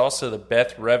 right? Because also the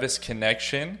Beth Revis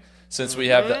connection, since we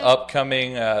have the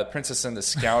upcoming Princess and the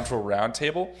Scoundrel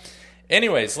Roundtable.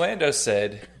 Anyways, Lando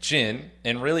said, Jyn,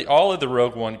 and really all of the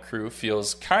Rogue One crew,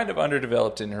 feels kind of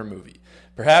underdeveloped in her movie.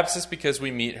 Perhaps it's because we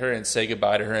meet her and say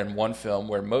goodbye to her in one film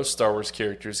where most Star Wars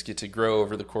characters get to grow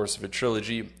over the course of a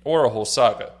trilogy or a whole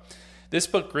saga. This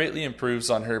book greatly improves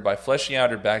on her by fleshing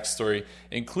out her backstory,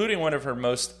 including one of her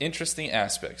most interesting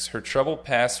aspects, her troubled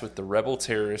past with the rebel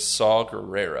terrorist Saw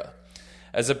Gerrera.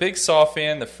 As a big Saw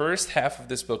fan, the first half of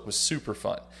this book was super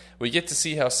fun. We get to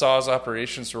see how Saw's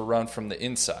operations were run from the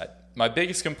inside. My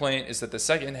biggest complaint is that the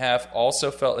second half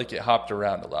also felt like it hopped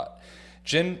around a lot.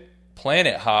 Jyn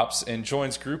planet hops and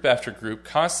joins group after group,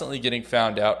 constantly getting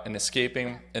found out and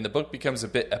escaping, and the book becomes a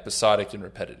bit episodic and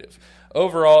repetitive.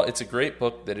 Overall, it's a great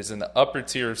book that is in the upper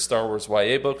tier of Star Wars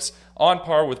YA books, on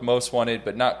par with Most Wanted,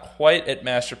 but not quite at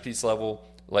masterpiece level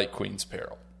like Queen's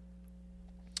Peril.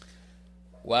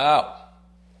 Wow.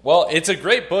 Well, it's a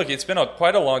great book. It's been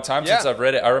quite a long time since I've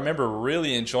read it. I remember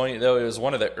really enjoying it, though. It was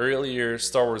one of the earlier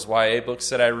Star Wars YA books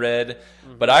that I read.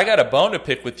 But I got a bone to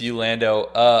pick with you, Lando.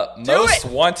 Most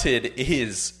Wanted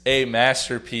is a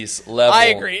masterpiece level I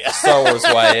agree. Star Wars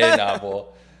YA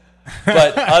novel.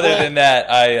 But other than that,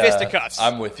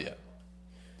 I'm with you.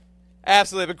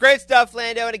 Absolutely. But great stuff,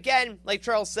 Lando. And again, like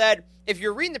Charles said, if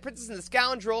you're reading The Princess and the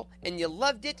Scoundrel and you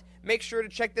loved it, make sure to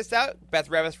check this out. Beth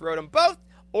Revis wrote them both.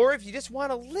 Or if you just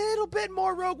want a little bit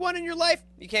more Rogue One in your life,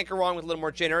 you can't go wrong with a little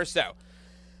more Jyn Erso.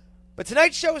 But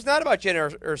tonight's show is not about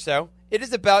Jyn Erso. It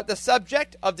is about the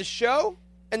subject of the show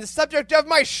and the subject of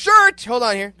my shirt. Hold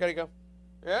on here. Gotta go.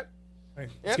 Yep. Right,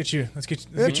 let's get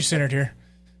you centered here.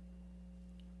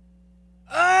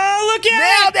 Oh, look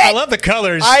at it! I love the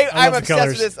colors. I'm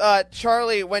obsessed with this.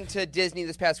 Charlie went to Disney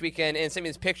this past weekend and sent me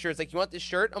this picture. It's like, you want this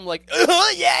shirt? I'm like,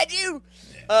 yeah, I do.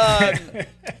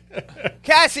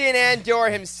 Cassian Andor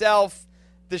himself,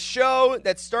 the show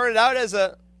that started out as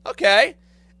a okay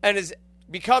and is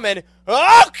becoming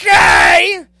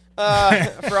okay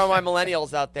for all my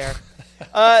millennials out there.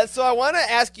 So I want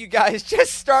to ask you guys,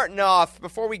 just starting off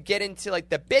before we get into like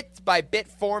the bit by bit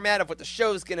format of what the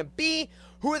show is going to be,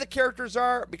 who the characters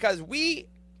are, because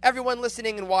everyone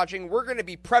listening and watching, we're going to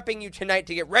be prepping you tonight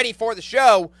to get ready for the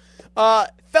show.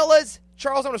 Fellas,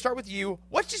 Charles, I want to start with you.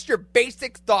 What's just your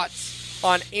basic thoughts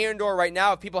on Andor right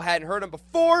now if people hadn't heard him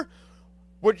before?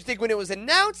 What did you think when it was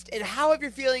announced, and how have your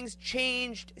feelings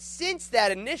changed since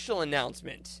that initial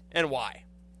announcement, and why?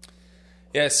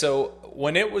 Yeah, so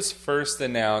when it was first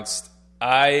announced,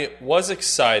 I was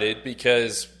excited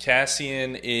because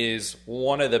Cassian is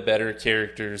one of the better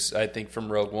characters, I think,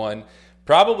 from Rogue One.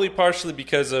 Probably partially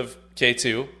because of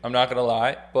K2, I'm not going to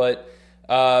lie. But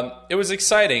it was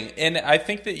exciting. And I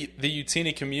think that the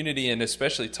Utini community, and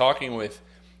especially talking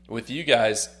with you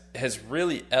guys, has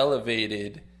really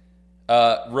elevated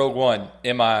Rogue One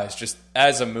in my eyes, just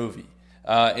as a movie.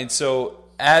 And so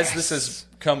as this has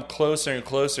come closer and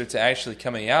closer to actually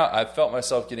coming out, I felt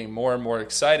myself getting more and more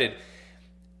excited.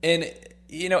 And,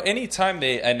 you know, anytime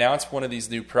they announce one of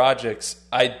these new projects,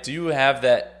 I do have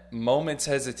that moment's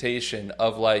hesitation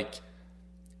of, like,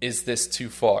 is this too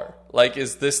far? Like,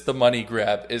 is this the money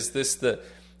grab? Is this the...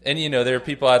 And, you know, there are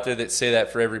people out there that say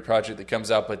that for every project that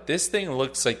comes out, but this thing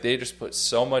looks like they just put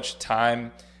so much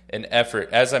time and effort.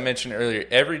 As I mentioned earlier,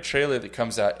 every trailer that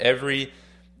comes out, every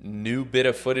new bit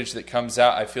of footage that comes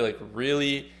out, I feel like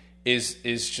really is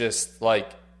just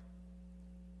like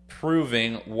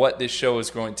proving what this show is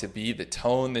going to be, the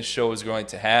tone this show is going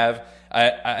to have.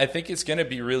 I think it's going to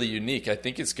be really unique. I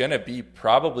think it's going to be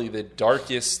probably the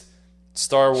darkest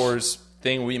Star Wars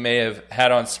thing we may have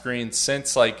had on screen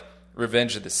since, like,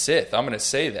 Revenge of the Sith. I'm going to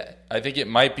say that. I think it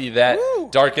might be that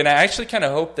dark, and I actually kind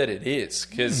of hope that it is,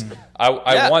 because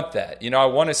I want that. You know, I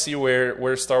want to see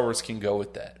where Star Wars can go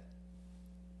with that.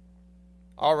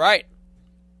 All right.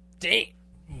 Dang.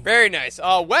 Very nice.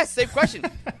 Wes, same question.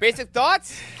 Basic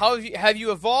thoughts? How have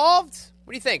you evolved?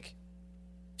 What do you think?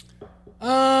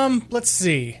 Let's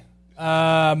see.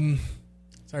 Sorry,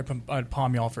 I'd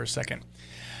palm y'all for a second.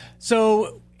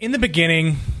 So in the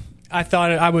beginning, I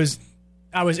thought I was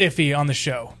iffy on the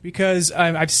show because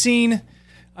I've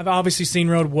obviously seen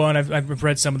Rogue One. I've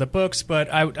read some of the books,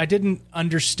 but I didn't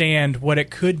understand what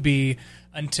it could be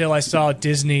until I saw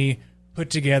Disney put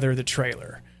together the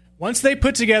trailer. Once they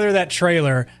put together that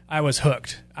trailer, I was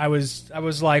hooked. I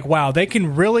was like, wow, they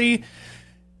can really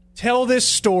tell this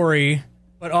story,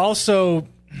 but also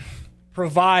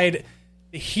provide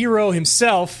the hero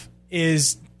himself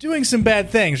is doing some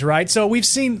bad things, right? So we've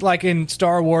seen, like in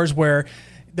Star Wars, where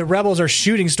the rebels are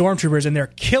shooting stormtroopers and they're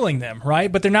killing them,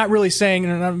 right? But they're not really saying,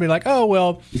 they're not be like, oh,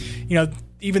 well, you know,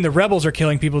 even the rebels are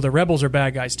killing people. The rebels are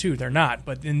bad guys too. They're not.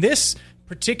 But in this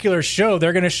particular show,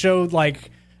 they're going to show, like,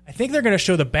 I think they're going to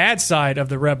show the bad side of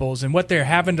the rebels and what they're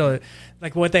having to,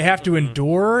 like, what they have to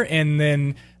endure, and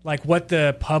then, like, what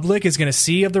the public is going to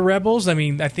see of the rebels. I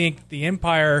mean, I think the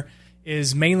Empire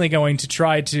is mainly going to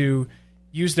try to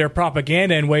use their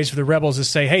propaganda in ways for the rebels to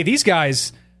say, hey, these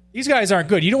guys aren't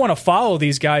good. You don't want to follow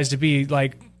these guys to be,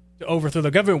 like, to overthrow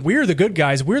the government. We're the good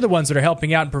guys. We're the ones that are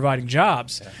helping out and providing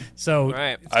jobs. So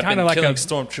right. It's kind of like killing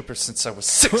stormtroopers since I was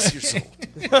 6 years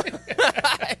old.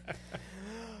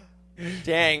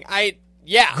 Dang.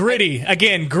 Gritty.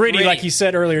 Again, gritty, like you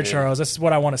said earlier, Charles. That's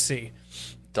what I want to see.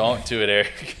 Don't do it,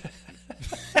 Eric.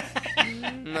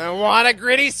 I want a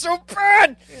gritty so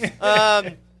bad.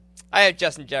 I have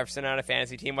Justin Jefferson on a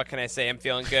fantasy team. What can I say? I'm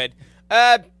feeling good.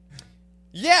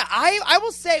 Yeah, I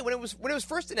will say when it was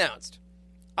first announced,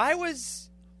 I was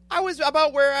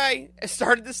about where I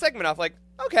started this segment off. Like,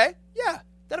 okay, yeah,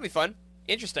 that'll be fun,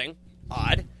 interesting,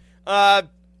 odd.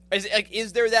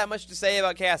 Is there that much to say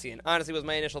about Cassian? Honestly, was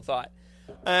my initial thought.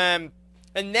 And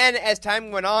then as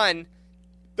time went on,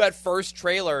 that first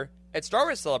trailer at Star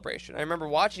Wars Celebration, I remember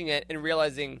watching it and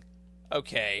realizing,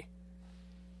 okay,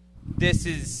 this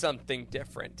is something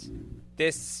different.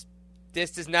 This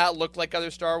does not look like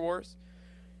other Star Wars.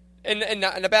 And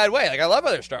not in a bad way. Like, I love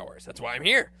other Star Wars. That's why I'm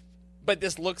here. But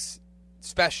this looks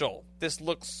special. This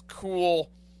looks cool.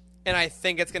 And I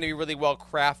think it's going to be really well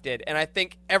crafted. And I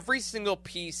think every single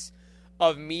piece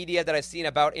of media that I've seen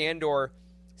about Andor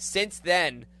since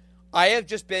then, I have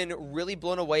just been really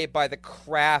blown away by the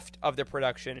craft of the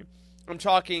production. I'm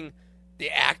talking the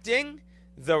acting,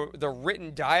 the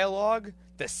written dialogue,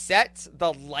 the sets,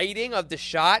 the lighting of the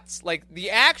shots, like the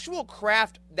actual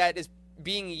craft that is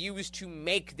being used to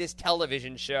make this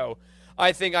television show.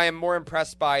 I think I am more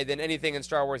impressed by than anything in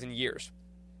Star Wars in years.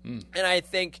 And I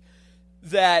think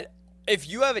that if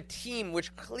you have a team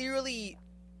which clearly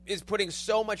is putting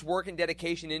so much work and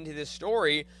dedication into this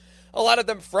story, a lot of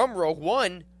them from Rogue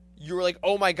One, you're like,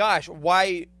 oh my gosh,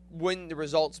 why wouldn't the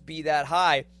results be that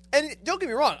high? And don't get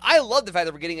me wrong, I love the fact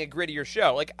that we're getting a grittier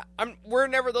show. Like, we're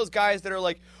never those guys that are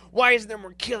like, why isn't there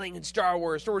more killing in Star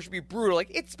Wars? Star Wars should be brutal. Like,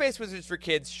 it's Space Wizards for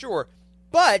kids, sure.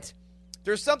 But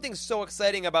there's something so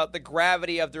exciting about the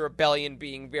gravity of the rebellion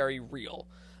being very real.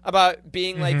 About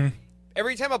being like,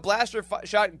 every time a blaster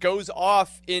shot goes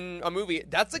off in a movie,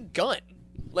 that's a gun.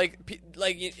 Like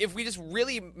if we just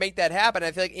really make that happen,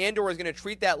 I feel like Andor is going to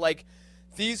treat that like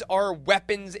these are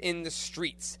weapons in the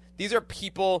streets. These are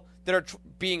people that are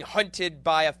being hunted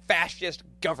by a fascist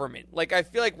government. Like, I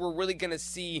feel like we're really going to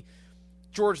see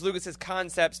George Lucas's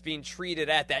concepts being treated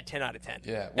at that 10 out of 10.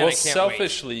 Yeah. Well,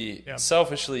 selfishly,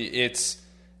 it's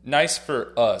nice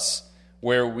for us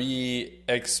where we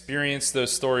experienced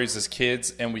those stories as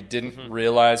kids and we didn't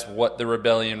realize what the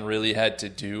rebellion really had to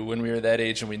do when we were that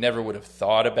age, and we never would have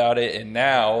thought about it. And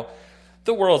now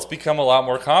the world's become a lot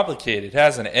more complicated,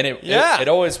 hasn't it? And it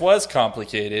always was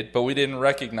complicated, but we didn't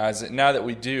recognize it. Now that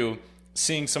we do,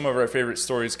 seeing some of our favorite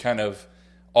stories kind of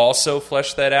also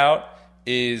flesh that out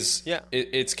is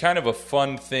it's kind of a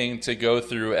fun thing to go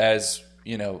through as,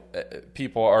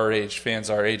 people our age,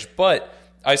 fans our age. But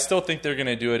I still think they're going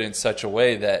to do it in such a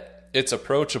way that it's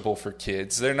approachable for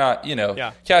kids. They're not,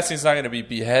 casting's not going to be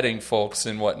beheading folks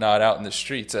and whatnot out in the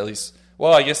streets, at least.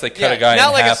 Well, I guess they cut a guy in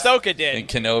half. Not like Ahsoka did. And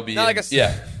Kenobi.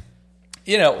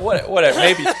 Whatever.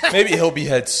 Maybe he'll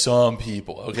behead some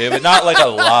people, okay, but not like a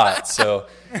lot. So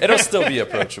it'll still be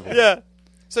approachable. Yeah.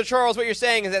 So, Charles, what you're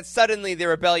saying is that suddenly the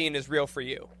rebellion is real for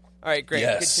you. All right, great.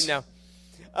 Yes. Good to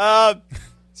know.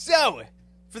 So,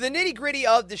 for the nitty-gritty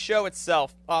of the show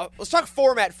itself, let's talk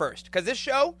format first, because this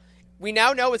show, we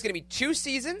now know it's going to be 2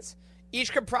 seasons,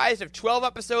 each comprised of 12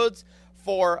 episodes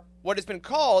for what has been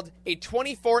called a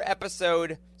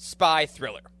 24-episode spy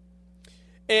thriller.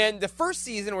 And the first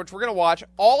season, which we're going to watch,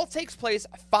 all takes place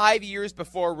 5 years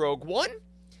before Rogue One.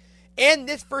 And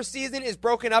this first season is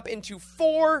broken up into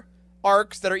 4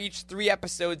 arcs that are each 3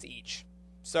 episodes each.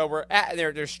 So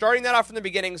they're starting that off from the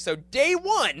beginning. So day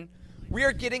 1, we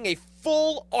are getting a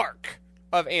full arc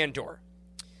of Andor.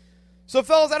 So,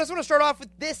 fellas, I just want to start off with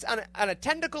this on a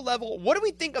technical level. What do we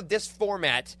think of this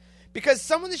format? Because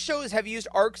some of the shows have used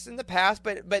arcs in the past,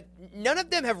 but none of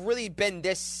them have really been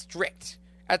this strict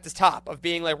at the top of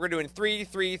being like, we're doing 3,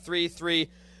 3, 3, 3.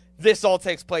 This all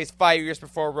takes place 5 years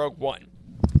before Rogue One.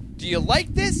 Do you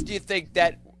like this? Do you think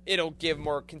that it'll give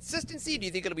more consistency? Do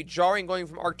you think it'll be jarring going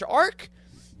from arc to arc?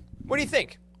 What do you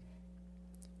think?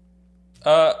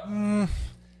 I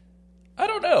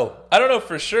don't know. I don't know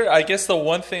for sure. I guess the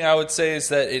one thing I would say is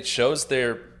that it shows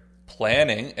they're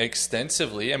planning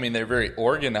extensively. I mean, they're very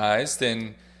organized,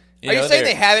 and are you saying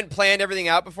they haven't planned everything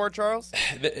out before, Charles?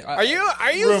 Are you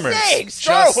rumors, saying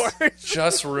Star Wars?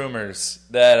 Just rumors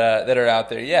that are out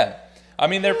there. Yeah, I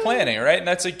mean they're planning, right, and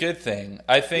that's a good thing.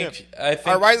 I think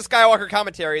our Rise of Skywalker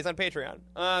commentary is on Patreon.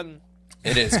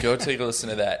 It is. Go take a listen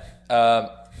to that.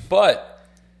 But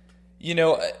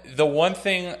the one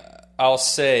thing I'll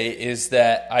say is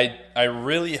that I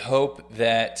really hope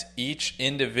that each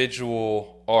individual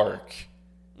arc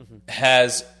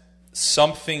has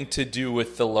something to do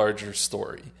with the larger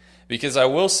story. Because I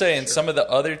will say in some of the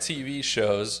other TV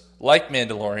shows, like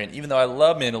Mandalorian, even though I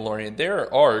love Mandalorian, there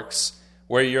are arcs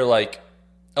where you're like,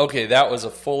 okay, that was a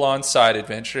full-on side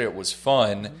adventure. It was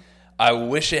fun. I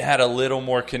wish it had a little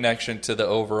more connection to the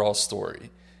overall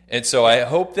story. And so I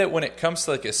hope that when it comes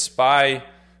to like a spy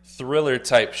thriller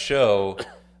type show,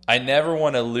 I never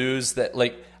want to lose that.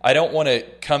 Like, I don't want to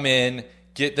come in,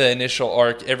 get the initial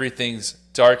arc, everything's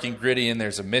dark and gritty, and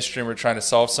there's a mystery and we're trying to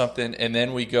solve something, and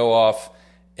then we go off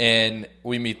and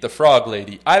we meet the Frog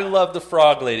Lady. I love the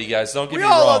Frog Lady, guys. Don't get me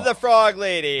wrong. We all love the Frog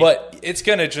Lady. But it's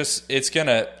gonna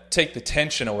take the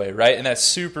tension away, right? And that's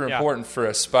super important for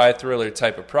a spy thriller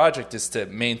type of project, is to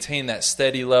maintain that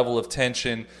steady level of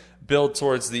tension, build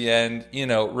towards the end,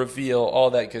 reveal,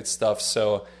 all that good stuff.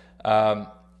 So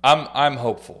I'm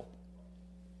hopeful.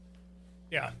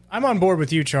 Yeah, I'm on board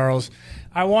with you, Charles.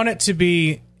 I want it to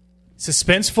be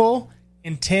suspenseful,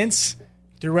 intense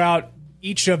throughout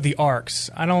each of the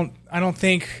arcs. I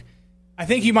think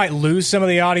you might lose some of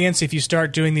the audience if you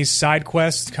start doing these side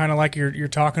quests, kind of like you're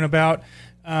talking about.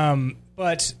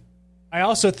 But I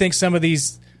also think some of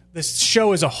this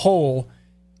show as a whole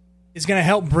is going to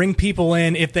help bring people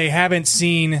in if they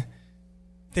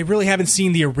really haven't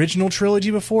seen the original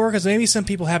trilogy before, because maybe some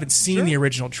people haven't seen the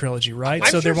original trilogy, right? I'm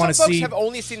sure some folks have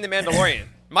only seen The Mandalorian.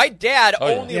 My dad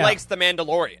only likes The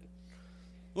Mandalorian.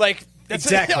 Like, that's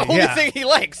the only thing he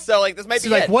likes. So, like, this might be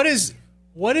like, it.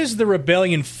 what is the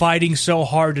rebellion fighting so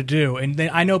hard to do? And then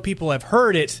I know people have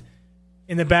heard it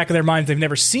in the back of their minds. They've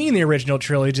never seen the original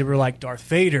trilogy. They were like, Darth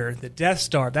Vader, the Death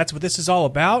Star. That's what this is all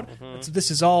about. That's what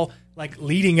this is all like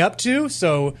leading up to.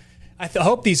 So I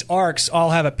hope these arcs all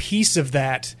have a piece of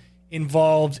that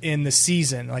involved in the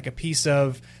season, like a piece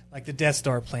of like the Death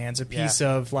Star plans, a piece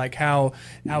of like how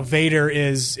Vader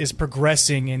is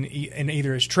progressing in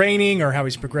either his training or how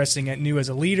he's progressing new as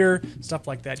a leader, stuff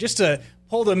like that, just to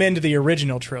pull them into the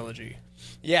original trilogy.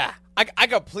 Yeah, I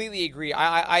completely agree.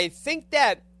 I think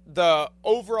that the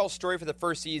overall story for the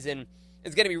first season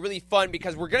is going to be really fun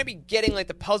because we're going to be getting like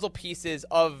the puzzle pieces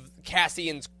of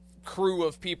Cassian's crew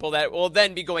of people that will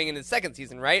then be going into the second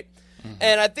season, right? Mm-hmm.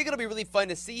 And I think it'll be really fun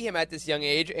to see him at this young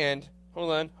age. And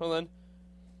hold on.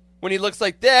 When he looks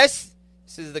like this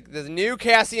is the new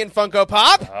Cassian Funko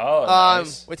Pop. Oh,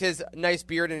 nice. With his nice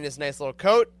beard and his nice little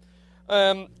coat.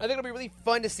 I think it'll be really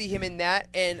fun to see him in that.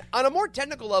 And on a more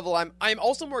technical level, I'm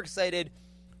also more excited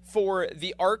for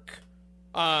the arc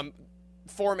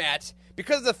format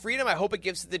because of the freedom I hope it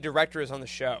gives to the directors on the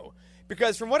show.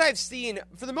 Because from what I've seen,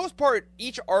 for the most part,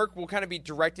 each arc will kind of be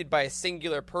directed by a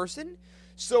singular person.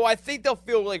 So I think they'll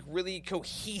feel like really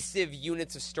cohesive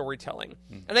units of storytelling.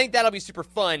 And I think that'll be super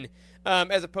fun,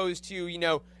 as opposed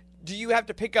to, do you have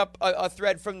to pick up a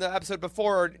thread from the episode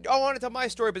before, or, I want to tell my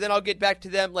story, but then I'll get back to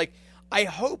them. Like, I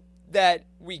hope that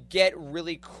we get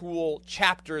really cool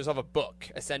chapters of a book,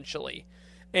 essentially.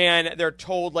 And they're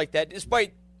told like that,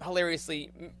 despite, hilariously,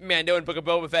 Mando and Book of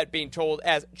Boba Fett being told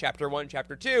as Chapter 1,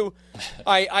 Chapter 2.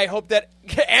 I hope that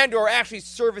Andor actually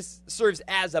serves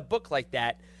as a book like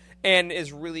that and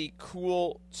is really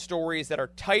cool stories that are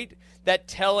tight, that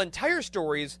tell entire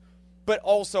stories, but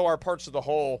also are parts of the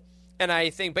whole. And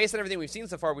I think, based on everything we've seen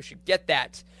so far, we should get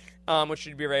that, which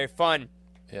should be very fun.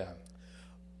 Yeah.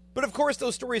 But of course,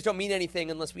 those stories don't mean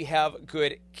anything unless we have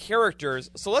good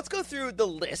characters. So let's go through the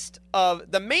list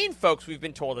of the main folks we've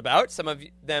been told about. Some of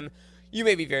them you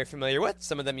may be very familiar with.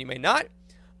 Some of them you may not.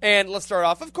 And let's start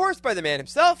off, of course, by the man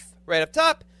himself, right up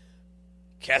top,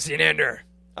 Cassian Andor.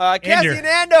 Cassian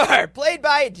Andor, played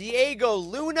by Diego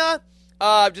Luna.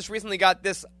 Just recently got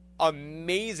this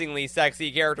amazingly sexy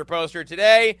character poster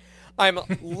today. I'm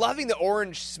loving the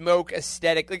orange smoke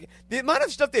aesthetic. Like the amount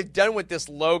of stuff they've done with this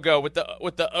logo, with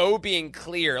the O being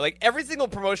clear. Like every single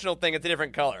promotional thing, it's a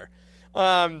different color.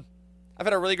 I've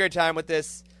had a really great time with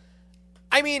this.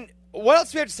 I mean, what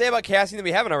else do we have to say about Cassian that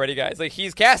we haven't already, guys? Like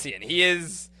he's Cassian. He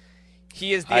is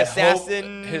the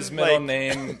assassin. Hope his middle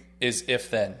name is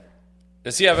If Then.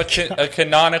 Does he have a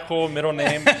canonical middle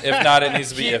name? If not, it needs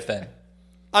to be If Then.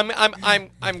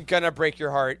 I'm gonna break your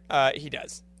heart. He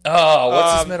does. Oh,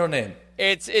 what's his middle name?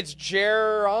 It's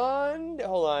Jaron.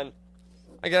 Hold on,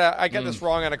 I got this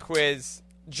wrong on a quiz.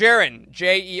 Jaron,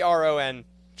 Jeron.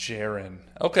 Jaron.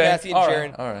 Okay. Cassian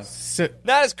Jaron. All right. So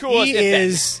not as cool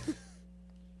as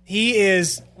he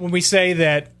is. When we say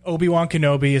that Obi-Wan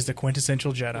Kenobi is the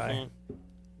quintessential Jedi,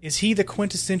 is he the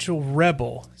quintessential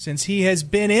rebel? Since he has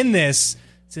been in this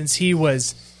since he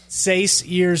was 6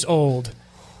 years old.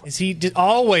 Has he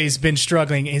always been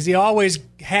struggling? Has he always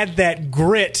had that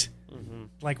grit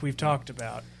like we've talked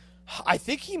about? I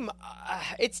think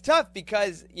it's tough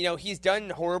because, he's done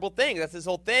horrible things. That's his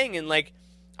whole thing. And,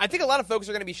 I think a lot of folks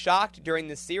are going to be shocked during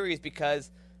this series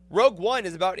because Rogue One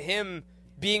is about him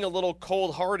being a little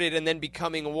cold-hearted and then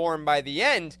becoming warm by the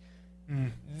end.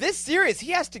 This series,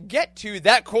 he has to get to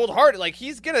that cold-hearted. Like,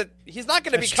 he's not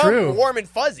going to become warm and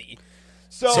fuzzy.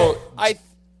 So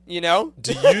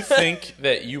Do you think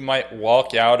that you might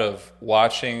walk out of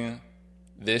watching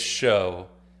this show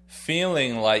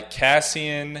feeling like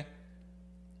Cassian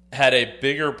had a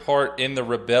bigger part in the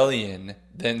rebellion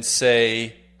than,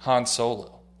 say, Han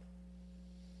Solo?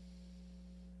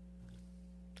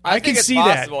 I can it's see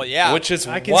possible, that. Yeah. Which is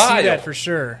I can wild. see that for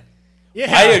sure.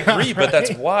 Yeah, I agree, but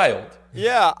that's wild.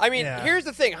 Yeah, I mean, here's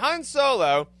the thing. Han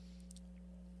Solo...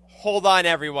 Hold on,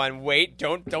 everyone. Wait,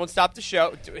 don't stop the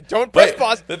show. Don't press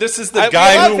pause. This is the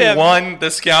guy who won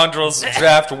the Scoundrels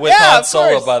draft with Han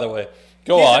Solo, by the way.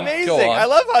 He's amazing. Go on. I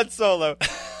love Han Solo.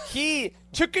 He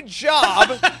took a job,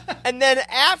 and then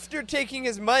after taking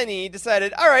his money,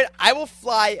 decided, all right, I will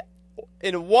fly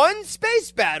in one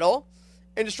space battle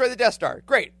and destroy the Death Star.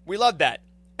 Great. We love that.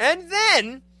 And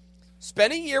then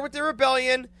spend a year with the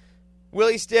rebellion. Will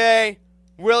he stay?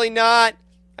 Will he not?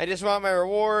 I just want my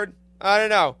reward. I don't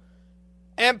know.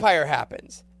 Empire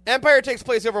happens. Empire takes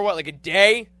place over what, like a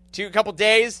day? A couple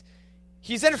days?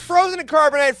 He's then frozen in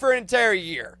carbonite for an entire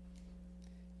year.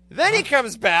 Then he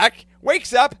comes back,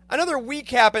 wakes up, another week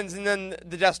happens, and then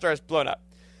the Death Star is blown up.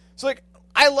 So,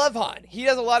 I love Han. He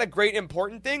does a lot of great,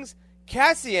 important things.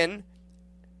 Cassian,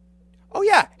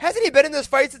 hasn't he been in this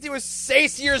fight since he was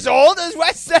 6 years old, as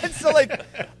Wes said? So,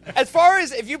 as far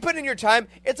as if you put in your time,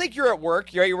 it's like you're at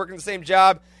work. You're working the same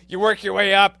job. You work your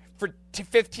way up for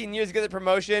 15 years to get the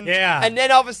promotion. Yeah. And then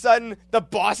all of a sudden, the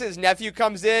boss's nephew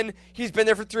comes in. He's been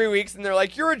there for 3 weeks, and they're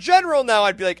like, you're a general now.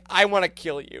 I'd be like, I want to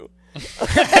kill you.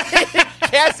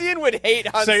 Cassian would hate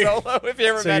Han Solo if he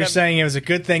ever met him. So you're saying it was a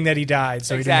good thing that he died,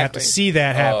 so he didn't have to see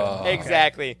that happen.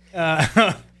 Exactly.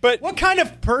 But what kind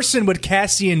of person would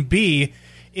Cassian be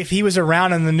if he was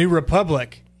around in the New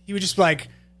Republic? He would just be like,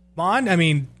 Mon,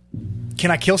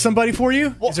 can I kill somebody for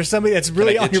you? Is there somebody that's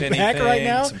really on your back right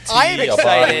now? I am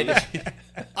excited.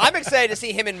 I'm excited to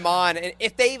see him and Mon, and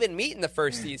if they even meet in the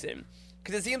first season,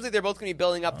 because it seems like they're both going to be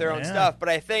building up their own stuff. But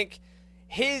I think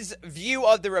his view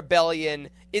of the rebellion,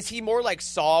 is he more like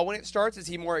Saw when it starts? Is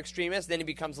he more extremist? Then he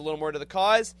becomes a little more to the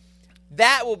cause.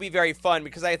 That will be very fun,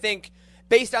 because I think,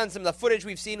 based on some of the footage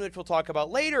we've seen, which we'll talk about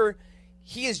later,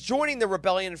 he is joining the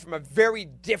rebellion from a very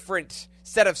different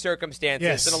set of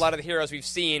circumstances than a lot of the heroes we've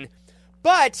seen.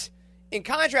 But in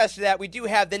contrast to that, we do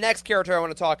have the next character I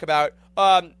want to talk about,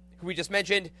 who we just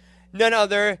mentioned, none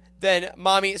other than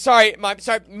Mon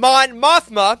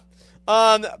Mothma,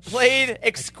 played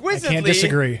exquisitely. I can't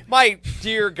disagree. My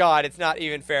dear God, it's not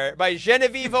even fair. By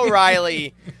Genevieve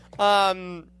O'Reilly,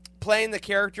 playing the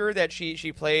character that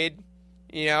she played,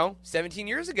 17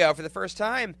 years ago for the first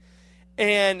time.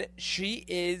 And she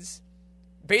is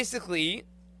basically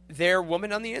their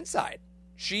woman on the inside.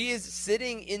 She is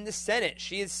sitting in the Senate.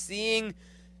 She is seeing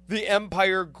the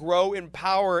Empire grow in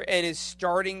power and is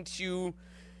starting to,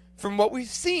 from what we've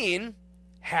seen,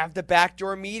 have the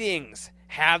backdoor meetings,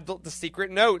 have the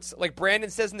secret notes. Like Brandon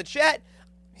says in the chat,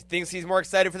 he thinks he's more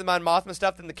excited for the Mon Mothma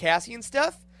stuff than the Cassian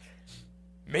stuff.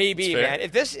 Maybe, man.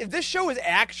 If this show is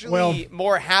actually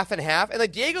more half and half, and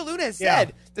like Diego Luna has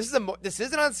said, this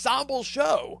is an ensemble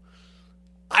show.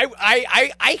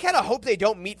 I kind of hope they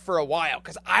don't meet for a while,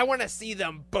 because I want to see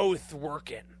them both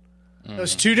working.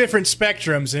 Those two different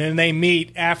spectrums, and then they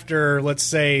meet after, let's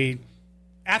say,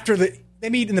 they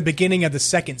meet in the beginning of the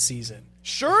second season.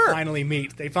 Sure. Finally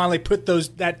meet. They finally put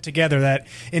that together, that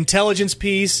intelligence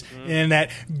piece and that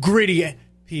gritty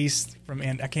piece from,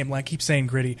 and I keep saying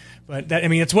gritty, but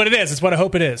it's what it is. It's what I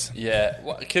hope it is. Yeah,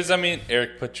 because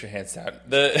Eric, put your hands down.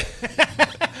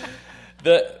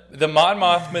 The Mon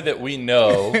Mothma that we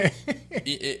know,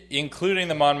 including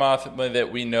the Mon Mothma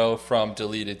that we know from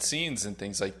deleted scenes and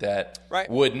things like that,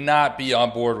 would not be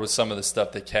on board with some of the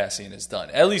stuff that Cassian has done.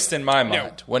 At least in my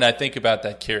mind, when I think about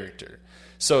that character.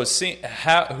 So,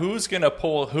 who's going to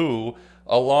pull who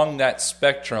along that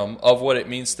spectrum of what it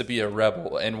means to be a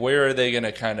rebel, and where are they going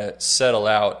to kind of settle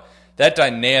out? That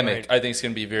dynamic, I think, is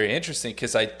going to be very interesting,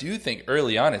 because I do think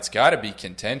early on it's got to be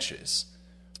contentious.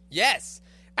 Yes,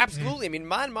 absolutely. I mean,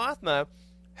 Mon Mothma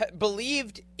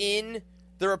believed in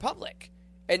the Republic,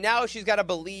 and now she's got to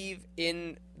believe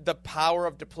in the power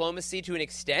of diplomacy to an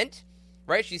extent,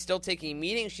 right? She's still taking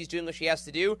meetings. She's doing what she has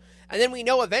to do. And then we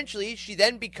know eventually she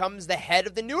then becomes the head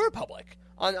of the New Republic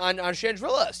on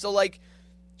Chandrilla. So, like,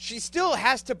 she still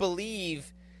has to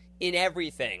believe in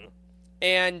everything.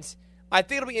 And I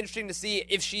think it'll be interesting to see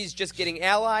if she's just getting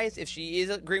allies, if she is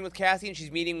agreeing with Cassian,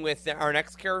 she's meeting with our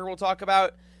next character we'll talk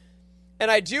about. And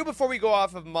I do, before we go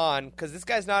off of Mon, because this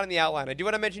guy's not in the outline, I do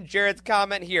want to mention Jared's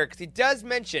comment here, because he does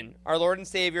mention our Lord and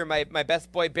Savior, my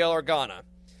best boy, Bail Organa.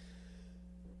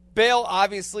 Bail,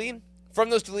 obviously,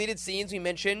 from those deleted scenes we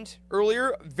mentioned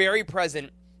earlier, very present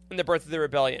in the birth of the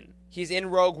rebellion. He's in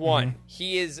Rogue One. Mm-hmm.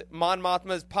 He is Mon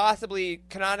Mothma's possibly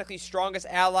canonically strongest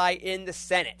ally in the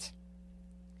Senate.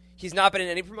 He's not been in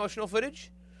any promotional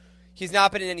footage. He's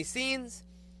not been in any scenes.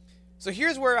 So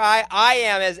here's where I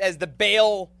am as the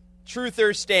Bail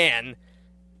truther stan.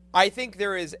 I think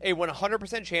there is a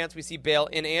 100% chance we see Bail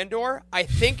in Andor. I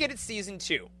think it's season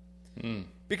 2.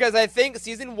 Because I think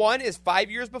season 1 is 5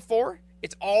 years before.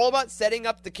 It's all about setting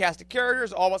up the cast of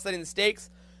characters, all about setting the stakes.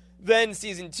 Then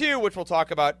season 2, which we'll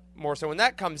talk about more so when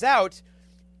that comes out,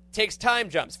 takes time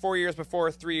jumps. 4 years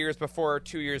before, 3 years before,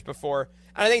 2 years before.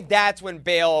 And I think that's when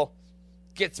Bail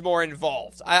gets more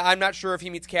involved. I'm not sure if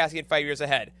he meets Cassian 5 years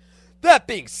ahead. That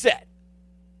being said,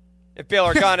 if Bail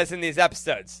Organa's in these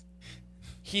episodes,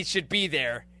 he should be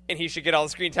there, and he should get all the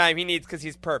screen time he needs because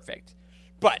he's perfect.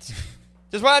 But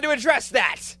just wanted to address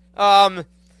that.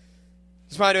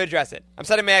 Just wanted to address it. I'm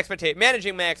setting my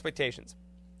managing my expectations.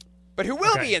 But who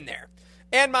will be in there?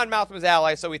 And Mon Mothma's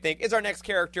ally, so we think, is our next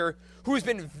character, who's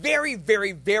been very,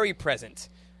 very, very present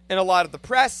in a lot of the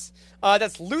press.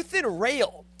 That's Luthen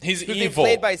Rael. He's evil.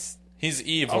 He's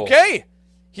evil. Okay.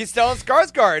 He's Stellan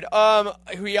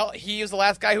Skarsgård. He was the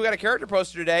last guy who got a character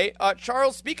poster today.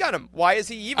 Charles, speak on him. Why is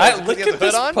he evil? Look at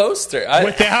this poster.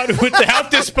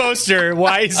 Without this poster,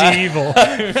 why is he evil?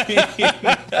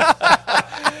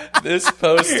 This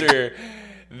poster.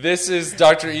 This is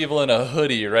Dr. Evil in a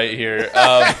hoodie right here.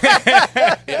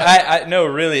 No,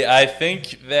 really, I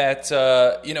think that,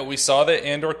 we saw the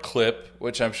Andor clip,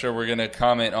 which I'm sure we're going to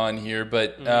comment on here,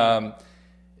 but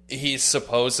he's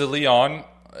supposedly on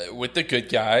with the good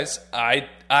guys. I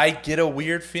get a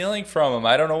weird feeling from him.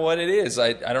 I don't know what it is.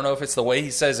 I don't know if it's the way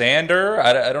he says Andor.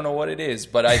 I don't know what it is,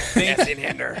 but I think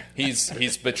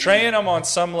he's betraying them on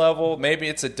some level. Maybe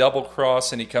it's a double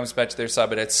cross and he comes back to their side,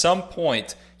 but at some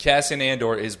point, Cassian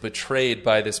Andor is betrayed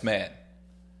by this man.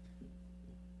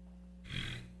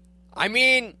 I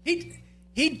mean,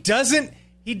 he doesn't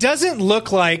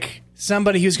look like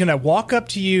somebody who's going to walk up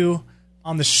to you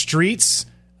on the streets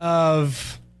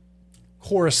of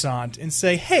Coruscant and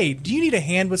say, "Hey, do you need a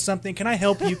hand with something? Can I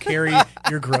help you carry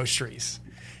your groceries?"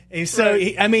 And so,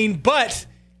 Right. but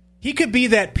he could be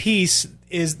that piece.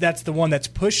 That's the one that's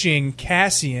pushing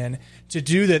Cassian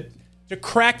to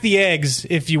crack the eggs,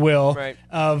 if you will, Right.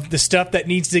 of the stuff that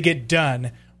needs to get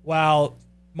done, while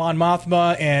Mon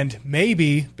Mothma and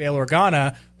maybe Bail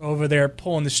Organa are over there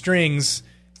pulling the strings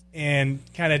and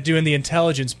kind of doing the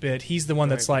intelligence bit. He's the one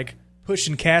that's like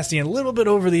pushing Cassian a little bit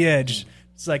over the edge.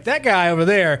 It's like, that guy over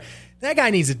there, that guy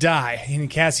needs to die. And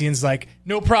Cassian's like,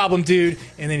 no problem, dude.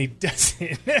 And then he does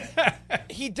it.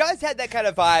 He does have that kind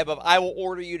of vibe of, I will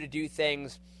order you to do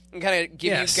things and kind of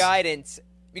give you guidance.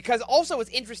 Because also what's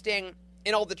interesting,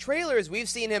 in all the trailers, we've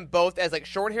seen him both as like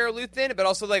short hair Luthen, but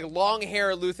also like long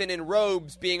hair Luthen in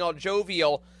robes being all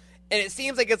jovial. And it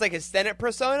seems like it's like his Senate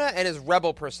persona and his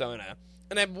rebel persona.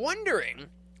 And I'm wondering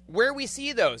where we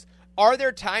see those. Are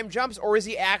there time jumps, or is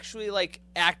he actually like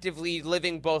actively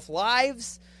living both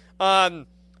lives?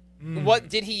 What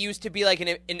did he used to be like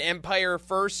an Empire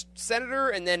First senator,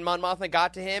 and then Mon Mothma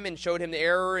got to him and showed him the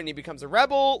error, and he becomes a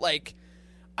rebel? Like,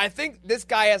 I think this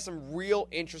guy has some real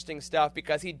interesting stuff,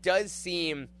 because he does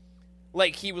seem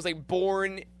like he was like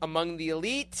born among the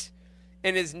elite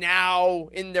and is now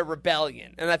in the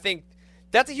rebellion. And I think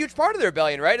that's a huge part of the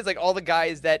rebellion, right? It's like all the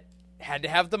guys that had to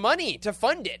have the money to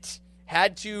fund it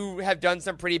had to have done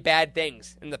some pretty bad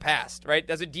things in the past, right?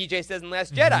 That's what DJ says in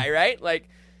Last Jedi, right? Like,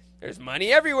 there's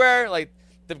money everywhere. Like,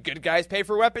 the good guys pay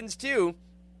for weapons too.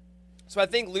 So I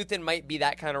think Luthen might be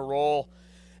that kind of role.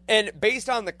 And based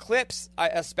on the clips, I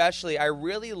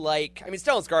really like... I mean,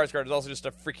 Stellan Skarsgård is also just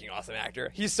a freaking awesome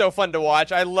actor. He's so fun to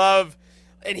watch. I love...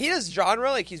 And he does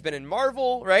genre. Like, he's been in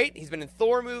Marvel, right? He's been in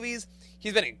Thor movies.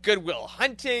 He's been in Good Will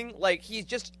Hunting. Like, he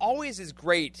just always is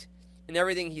great in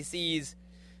everything he sees.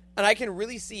 And I can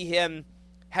really see him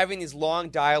having these long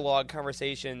dialogue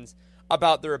conversations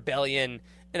about the rebellion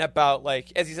and about,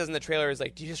 like, as he says in the trailer, is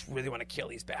like, do you just really want to kill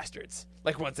these bastards?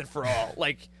 Like, once and for all.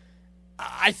 Like,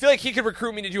 I feel like he could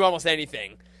recruit me to do almost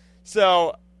anything.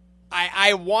 So,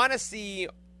 I want to see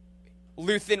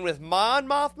Luthen with Mon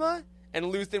Mothma and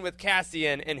Luthen with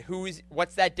Cassian, and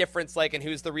what's that difference like, and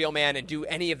who's the real man, and do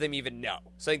any of them even know?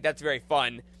 So I think that's very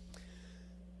fun.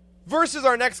 Versus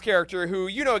our next character, who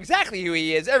you know exactly who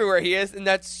he is, everywhere he is, and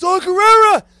that's Saw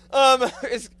Gerrera!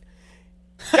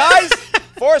 Guys,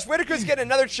 Forrest Whitaker's getting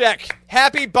another check.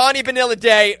 Happy Bonnie Vanilla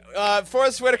Day.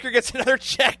 Forrest Whitaker gets another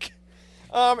check.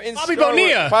 Bobby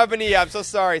Bonilla. Bobby Bonilla, I'm so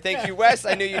sorry. Thank you, Wes.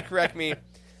 I knew you'd correct me.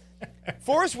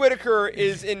 Forrest Whitaker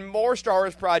is in more Star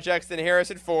Wars projects than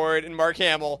Harrison Ford and Mark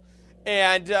Hamill,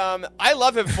 and I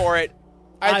love him for it.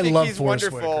 I think love he's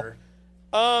Forrest wonderful.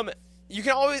 Whitaker. You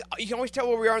can always tell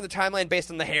where we are in the timeline based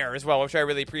on the hair as well, which I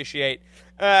really appreciate.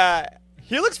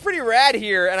 He looks pretty rad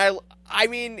here, and I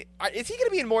mean, is he going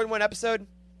to be in more than one episode?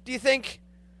 Do you think?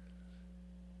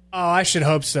 Oh, I should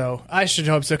hope so.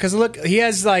 Because look, he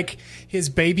has like his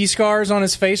baby scars on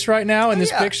his face right now in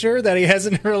this picture that he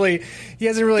hasn't really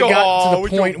got to the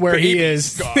point where he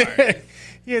is.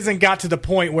 He hasn't got to the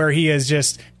point where he is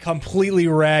just completely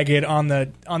ragged on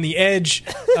the edge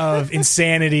of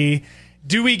insanity.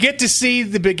 Do we get to see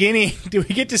the beginning? Do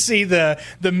we get to see the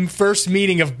first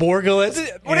meeting of Borgullet?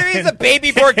 What if he's a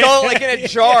baby Borgullet, like in a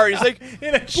jar? He's like,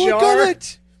 in a jar.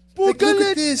 Borgullet. Look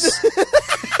at this.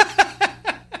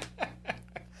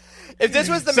 If this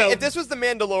was the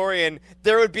Mandalorian,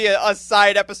 there would be a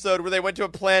side episode where they went to a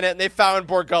planet and they found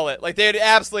Borgullet. Like, they would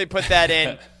absolutely put that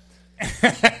in.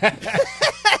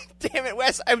 Damn it,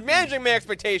 Wes! I'm managing my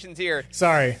expectations here.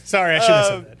 Sorry, I should have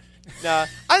said that. Nah,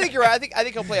 I think you're right. I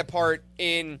think he'll play a part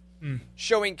in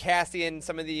showing Cassian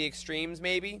some of the extremes,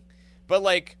 maybe. But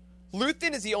like,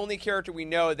 Luthen is the only character we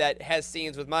know that has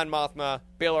scenes with Mon Mothma,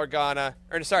 Bail Organa,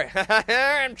 or sorry,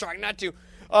 I'm trying not to.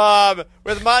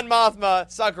 With Mon Mothma,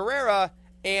 Saw Gerrera,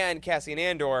 and Cassian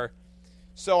Andor.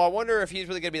 So I wonder if he's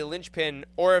really going to be the linchpin,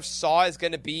 or if Saw is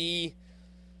going to be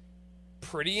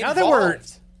pretty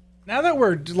involved. Now that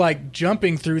we're like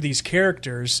jumping through these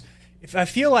characters, if I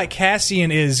feel like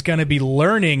Cassian is going to be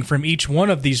learning from each one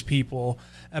of these people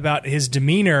about his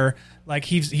demeanor. Like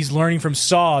he's learning from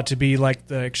Saw to be like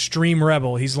the extreme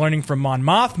rebel. He's learning from Mon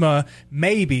Mothma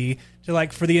maybe to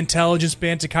like for the intelligence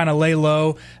band to kind of lay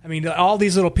low. I mean, all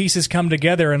these little pieces come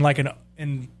together in like an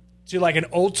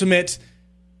ultimate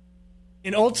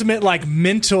like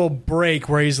mental break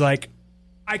where he's like,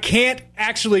 I can't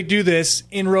actually do this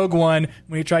in Rogue One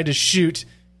when he tried to shoot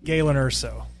Galen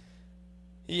Erso.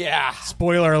 Yeah.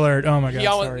 Spoiler alert. Oh my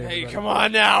God. Hey, come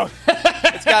on now.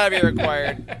 It's got to be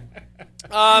required.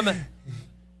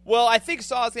 Well, I think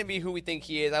Saw's going to be who we think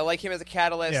he is. I like him as a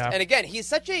catalyst. Yeah. And again, he's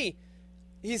such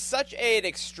an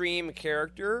extreme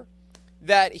character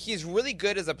that he's really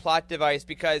good as a plot device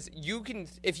because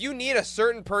if you need a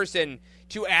certain person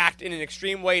to act in an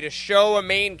extreme way to show a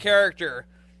main character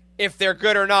if they're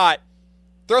good or not,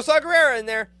 throw Saw Gerrera in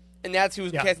there, and that's who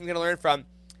casting's going to learn from.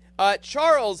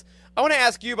 Charles, I want to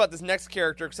ask you about this next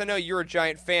character because I know you're a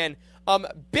giant fan.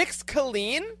 Bix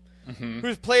Colleen,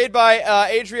 who's played by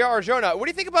Adria Arjona. What do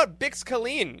you think about Bix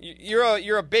Colleen?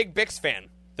 You're a big Bix fan.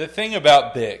 The thing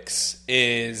about Bix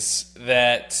is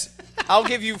that I'll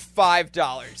give you $5.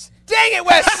 Dang it,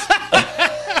 Wes!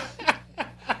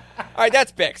 All right,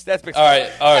 that's Bix. That's Bix. All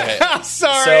right. I'm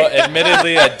sorry. So,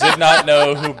 admittedly, I did not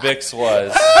know who Bix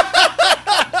was.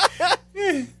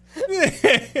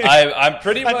 I'm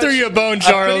pretty much. I threw you a bone,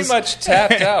 Charles. I'm pretty much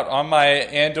tapped out on my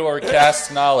Andor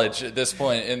cast knowledge at this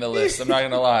point in the list. I'm not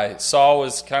going to lie. Saw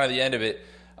was kind of the end of it.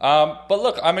 But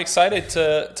look, I'm excited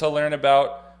to learn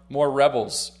about more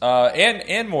Rebels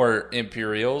and more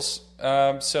Imperials.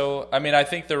 So, I mean, I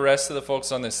think the rest of the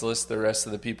folks on this list, the rest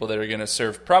of the people that are going to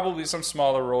serve probably some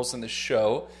smaller roles in the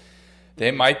show, they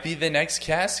might be the next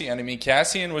Cassian. I mean,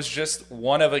 Cassian was just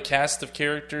one of a cast of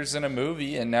characters in a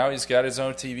movie, and now he's got his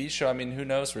own TV show. I mean, who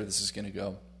knows where this is going to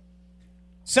go?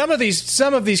 Some of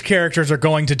these characters are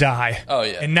going to die. Oh,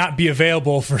 yeah. And not be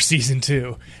available for season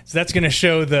 2. So that's going to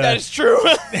show the. That is true.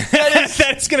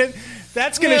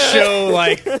 That's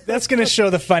gonna show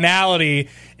the finality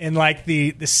and like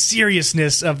the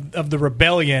seriousness of the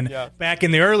rebellion back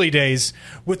in the early days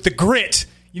with the grit.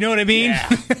 You know what I mean? Yeah.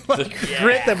 The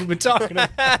grit that we've been talking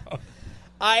about.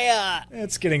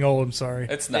 It's getting old. I'm sorry.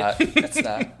 It's not. It's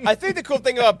not. I think the cool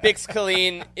thing about Bix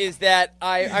Colleen is that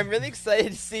I'm really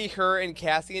excited to see her and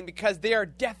Cassian because they are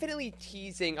definitely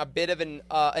teasing a bit of an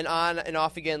on and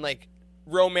off again like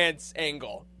romance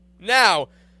angle. Now,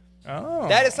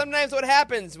 that is sometimes what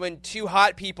happens when two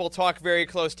hot people talk very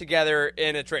close together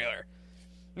in a trailer.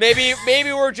 Maybe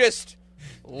we're just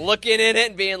looking at it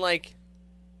and being like,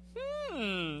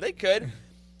 they could.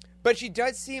 But she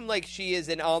does seem like she is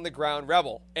an on-the-ground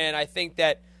rebel. And I think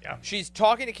that she's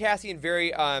talking to Cassian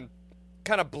very kind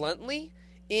of bluntly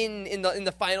in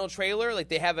the final trailer. Like,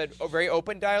 they have a very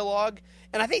open dialogue.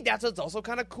 And I think that's what's also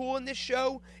kind of cool in this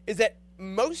show, is that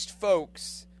most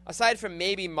folks, aside from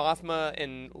maybe Mothma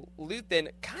and Luthen,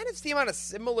 kind of seem on a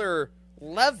similar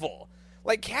level.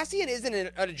 Like, Cassian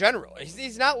isn't a general.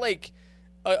 He's not, like,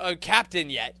 a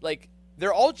captain yet. Like,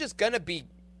 they're all just going to be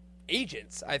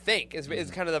agents, I think, is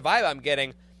kind of the vibe I'm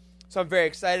getting. So I'm very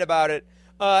excited about it.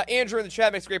 Andrew in the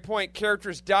chat makes a great point.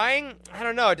 Characters dying? I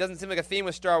don't know. It doesn't seem like a theme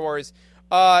with Star Wars.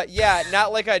 Yeah,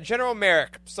 not like a General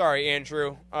Merrick. Sorry,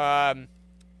 Andrew.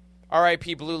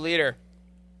 R.I.P. Blue Leader.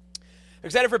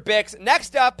 Excited for Bix.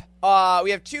 Next up,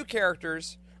 we have two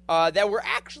characters that were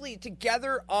actually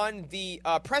together on the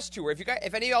press tour.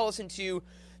 If any of y'all listen to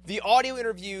the audio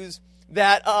interviews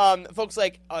that folks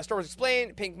like Star Wars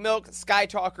Explained, Pink Milk, Sky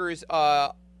Talkers,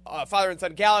 Father and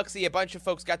Son Galaxy, a bunch of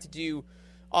folks got to do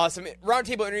some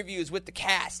roundtable interviews with the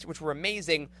cast, which were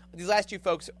amazing. These last two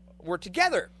folks were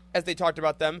together as they talked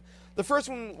about them. The first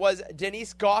one was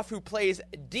Denise Goff, who plays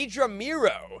Deidre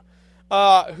Miro,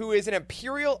 who is an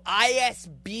Imperial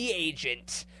ISB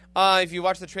agent. If you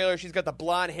watch the trailer, she's got the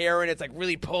blonde hair and it's like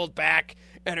really pulled back.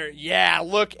 And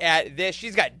look at this.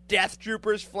 She's got Death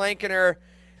Troopers flanking her.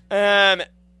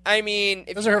 I mean,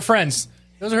 those are her friends.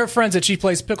 Those are her friends that she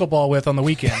plays pickleball with on the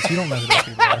weekends. You don't know who those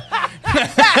people are.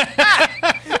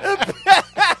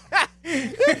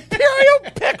 Imperial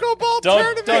pickleball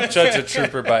tournament. Don't judge a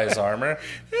trooper by his armor.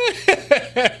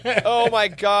 Oh my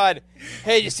God!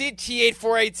 Hey, you see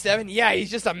T-8487? Yeah, he's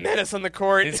just a menace on the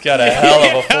court. He's got a hell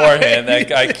of a forehand. That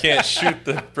guy can't shoot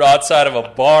the broadside of a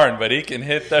barn, but he can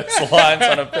hit those lines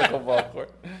on a pickleball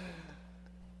court.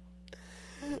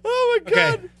 Oh my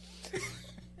God!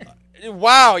 Okay.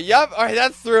 Wow. Yep. All right,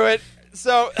 that's through it.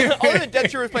 So, other than Death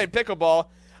Troopers playing pickleball,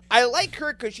 I like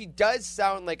her because she does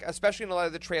sound like, especially in a lot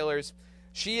of the trailers,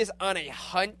 she is on a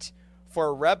hunt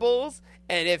for rebels.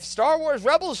 And if Star Wars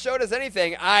Rebels showed us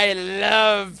anything, I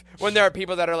love when there are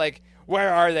people that are like,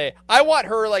 where are they? I want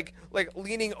her like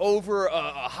leaning over a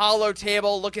hollow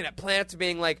table, looking at planets,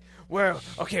 being like, where?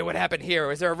 Okay, what happened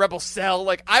here? Is there a rebel cell?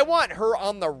 Like, I want her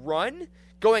on the run,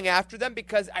 going after them,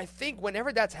 because I think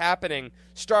whenever that's happening,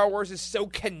 Star Wars is so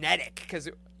kinetic because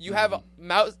you have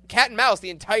cat and mouse the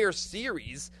entire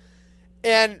series,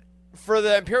 and for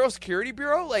the Imperial Security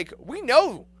Bureau, like, we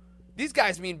know these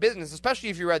guys mean business, especially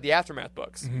if you read the Aftermath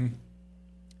books. Mm-hmm.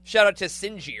 Shout out to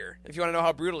Sinjir if you want to know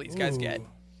how brutal these guys get.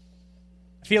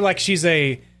 I feel like she's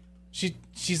a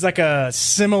she's like a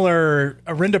similar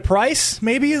Arinda Price,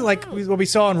 maybe like what we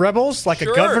saw in Rebels, like a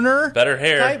governor. Better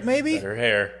hair, type, maybe. Better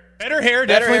hair. Better hair,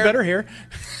 definitely better hair.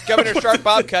 Governor Shark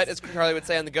Bobcut, as Charlie would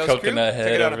say on the Ghost Coconut Crew. head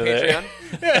Check it out on over there.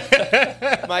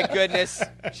 Patreon. My goodness,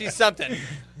 she's something.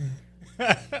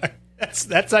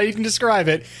 That's how you can describe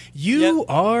it. You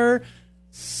are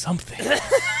something.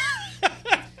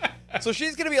 So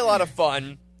she's going to be a lot of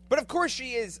fun, but of course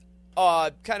she is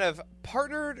kind of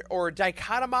partnered or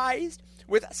dichotomized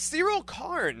with Cyril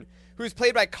Karn, who's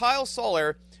played by Kyle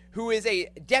Soller, who is a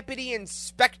deputy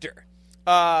inspector.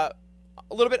 A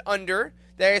little bit under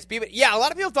the ASB, but yeah, a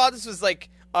lot of people thought this was like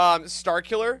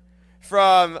Starkiller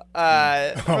from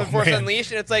Force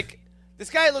Unleashed, and it's like, this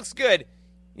guy looks good.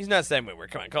 He's not Sam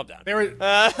Witwer. Come on, calm down.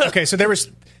 Okay, so there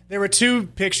were two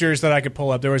pictures that I could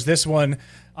pull up. There was this one,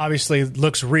 obviously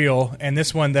looks real, and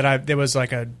this one there was like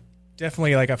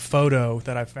definitely like a photo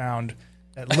that I found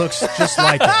that looks just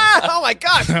like him. Oh my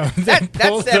gosh,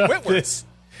 that's Sam Witwer.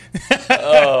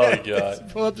 Oh god!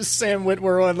 Pull up the Sam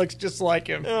Witwer one. Looks just like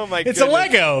him. Oh my! It's goodness. a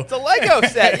Lego. It's a Lego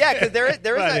set. Yeah, because there is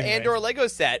an anyway. Andor Lego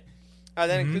set that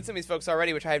includes some of these folks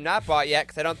already, which I have not bought yet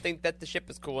because I don't think that the ship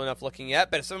is cool enough looking yet.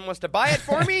 But if someone wants to buy it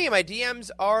for me, my DMs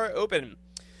are open.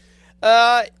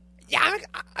 Yeah,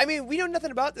 I mean, we know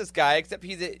nothing about this guy except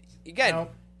he's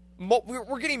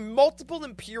we're getting multiple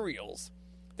Imperials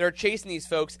that are chasing these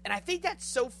folks, and I think that's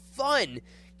so fun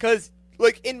because,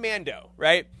 like in Mando,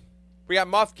 right? We got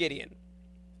Moff Gideon.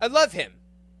 I love him.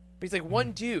 But he's like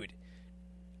one dude.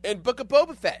 In Book of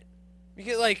Boba Fett, you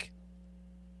get like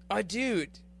a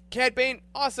dude. Cad Bane,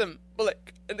 awesome. But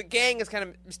like, and the gang is kind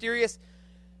of mysterious.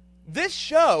 This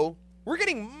show, we're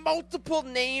getting multiple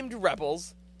named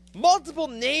rebels, multiple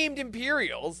named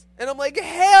Imperials, and I'm like,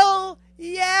 hell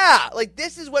yeah! Like,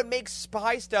 this is what makes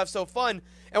spy stuff so fun,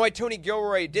 and why Tony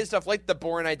Gilroy did stuff like the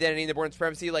Bourne Identity and the Bourne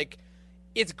Supremacy. Like,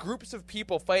 it's groups of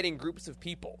people fighting groups of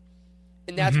people.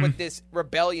 And that's what this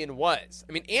rebellion was.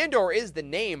 I mean, Andor is the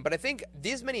name, but I think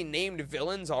these many named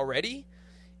villains already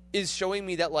is showing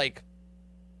me that, like,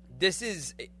 this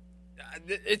is...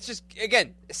 It's just,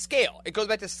 again, scale. It goes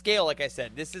back to scale, like I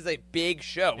said. This is a big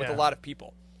show with a lot of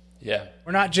people. Yeah.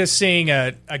 We're not just seeing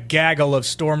a gaggle of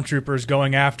stormtroopers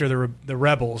going after the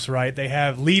rebels, right? They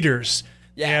have leaders.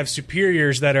 Yeah. They have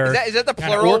superiors that are is that the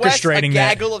plural, orchestrating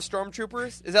Wes? A gaggle of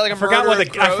stormtroopers? Is that like a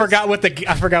I forgot what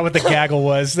the gaggle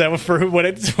was. That was for what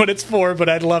it's for, but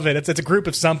I love it. It's a group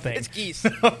of something. It's geese.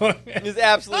 It's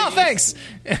absolutely geese. Thanks.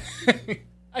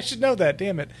 I should know that.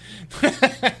 Damn it.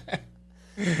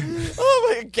 Oh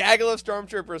my! A gaggle of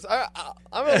stormtroopers.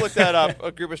 I'm gonna look that up.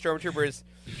 A group of stormtroopers.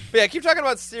 But yeah, keep talking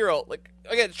about Cyril. Like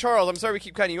again, Charles. I'm sorry we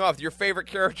keep cutting you off. Your favorite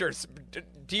characters.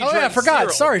 I forgot.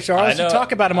 Cyril. Sorry, Charles. You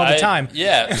talk about him all the time.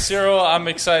 Yeah, Cyril, I'm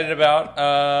excited about.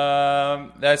 I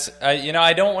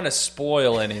don't want to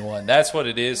spoil anyone. That's what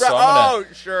it is. So I'm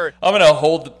gonna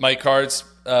hold my cards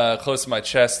close to my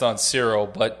chest on Cyril,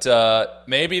 but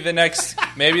maybe the next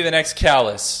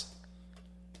Callus.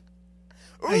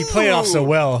 Oh, you play it off so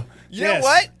well. You know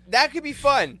what? That could be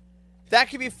fun.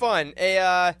 I'm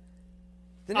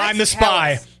the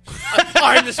spy.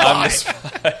 I'm the spy.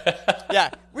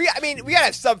 Yeah, we gotta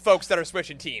have some folks that are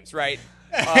switching teams, right?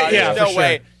 Yeah, there's no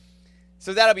way. Sure.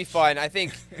 So that'll be fun. I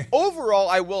think overall,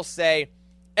 I will say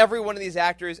every one of these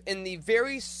actors, in the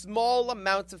very small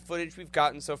amounts of footage we've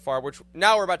gotten so far, which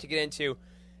now we're about to get into,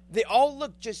 they all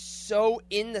look just so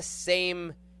in the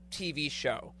same TV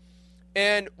show.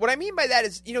 And what I mean by that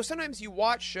is, sometimes you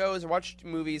watch shows or watch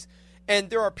movies, and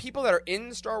there are people that are in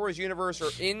the Star Wars universe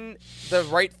or in the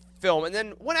right film, and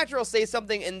then one actor will say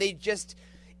something, and they just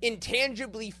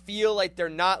intangibly feel like they're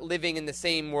not living in the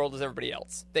same world as everybody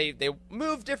else. They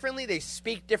move differently, they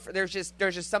speak different. There's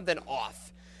just something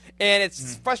off, and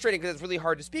it's frustrating because it's really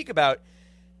hard to speak about.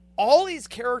 All these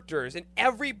characters in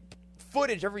every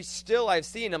footage, every still I've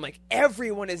seen, I'm like,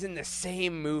 everyone is in the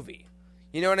same movie.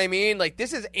 You know what I mean? Like,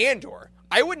 this is Andor.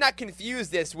 I would not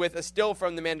confuse this with a still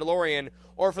from The Mandalorian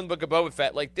or from the Book of Boba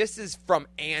Fett. Like, this is from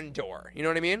Andor. You know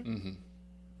what I mean? Mm-hmm.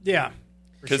 Yeah.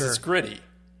 Because it's gritty.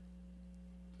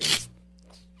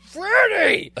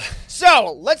 Gritty!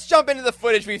 So, let's jump into the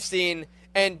footage we've seen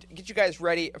and get you guys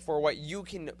ready for what you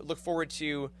can look forward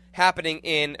to happening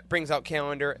in Brings Out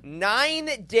Calendar.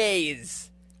 9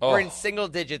 days. We're in single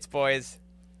digits, boys.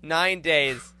 9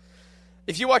 days.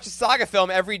 If you watch a saga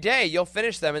film every day, you'll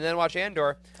finish them and then watch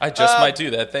Andor. I just might do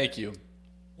that. Thank you.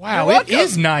 Wow, it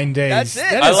is 9 days. That's it.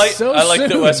 That I is like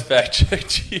that Wes fact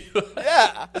checked you.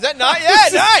 Yeah. Is that 9?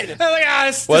 Yeah, 9.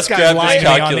 This guy's lying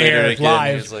on the air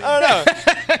live. Like, I don't know.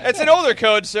 It's an older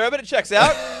code, sir, but it checks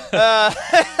out.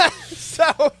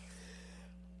 So,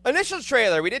 initial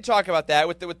trailer, we did talk about that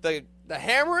with the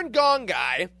hammer and gong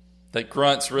guy. That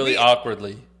grunts really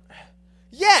awkwardly.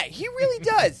 Yeah, he really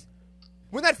does.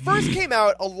 When that first came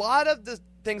out, a lot of the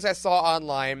things I saw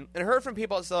online and heard from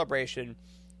people at Celebration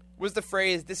was the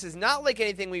phrase, "This is not like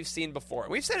anything we've seen before."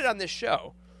 We've said it on this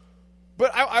show.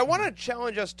 But I want to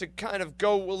challenge us to kind of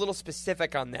go a little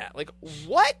specific on that. Like,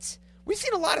 what? We've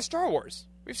seen a lot of Star Wars.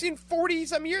 We've seen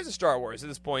 40-some years of Star Wars at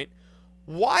this point.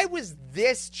 Why was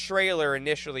this trailer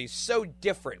initially so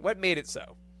different? What made it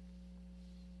so?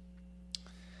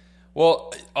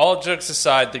 Well, all jokes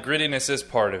aside, the grittiness is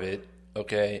part of it,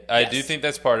 okay? I do think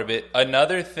that's part of it.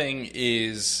 Another thing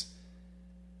is,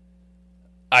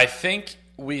 I think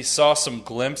we saw some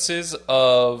glimpses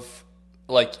of,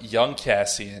 like, young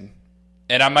Cassian.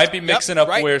 And I might be mixing up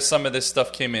where some of this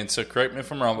stuff came in, so correct me if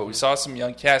I'm wrong, but we saw some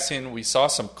young Cassian. We saw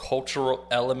some cultural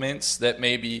elements that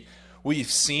maybe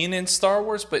we've seen in Star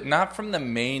Wars, but not from the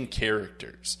main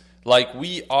characters. Like,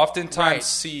 we oftentimes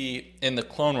see in the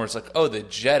Clone Wars, like, oh, the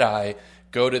Jedi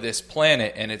go to this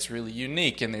planet, and it's really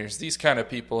unique, and there's these kind of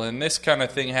people, and this kind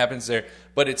of thing happens there,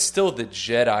 but it's still the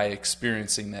Jedi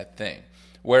experiencing that thing.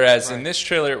 Whereas in this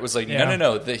trailer, it was like,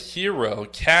 no, the hero,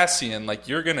 Cassian, like,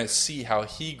 you're going to see how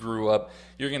he grew up.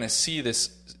 You're going to see this,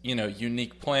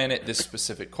 unique planet, this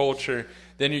specific culture.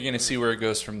 Then you're going to see where it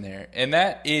goes from there. And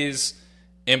that is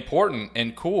important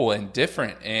and cool and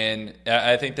different. And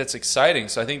I think that's exciting.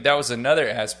 So I think that was another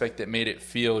aspect that made it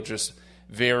feel just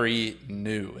very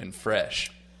new and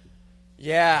fresh.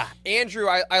 Yeah. Andrew,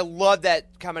 I love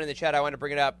that comment in the chat. I want to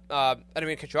bring it up. I didn't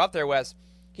mean to cut you off there, Wes.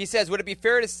 He says, would it be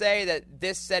fair to say that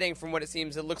this setting, from what it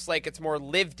seems, it looks like it's more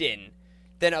lived in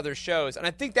than other shows? And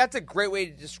I think that's a great way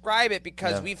to describe it,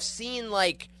 because we've seen,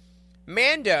 like,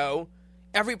 Mando,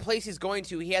 every place he's going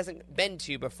to, he hasn't been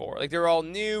to before. Like, they're all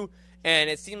new, and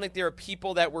it seemed like there were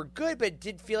people that were good, but it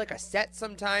did feel like a set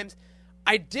sometimes.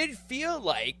 I did feel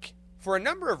like, for a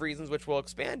number of reasons, which we'll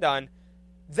expand on,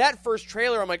 that first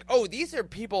trailer, I'm like, oh, these are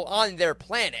people on their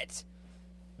planet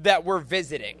that we're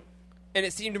visiting. And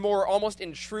it seemed more almost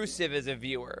intrusive as a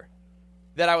viewer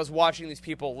that I was watching these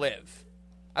people live.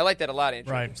 I like that a lot,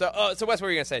 Andrew. Right. So Wes, what were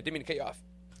you going to say? Didn't mean to cut you off.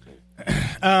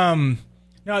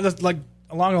 No, that's like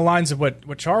along the lines of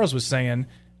what Charles was saying.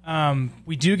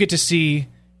 We do get to see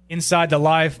inside the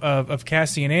life of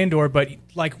Cassian Andor, but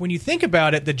like when you think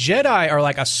about it, the Jedi are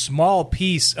like a small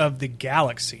piece of the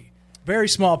galaxy. Very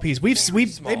small piece.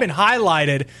 They've been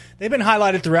highlighted. They've been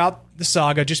highlighted throughout the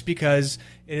saga just because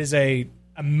it is a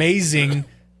amazing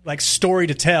like story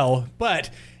to tell, but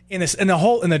in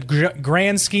the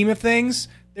grand scheme of things,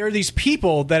 there are these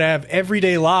people that have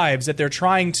everyday lives that they're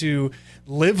trying to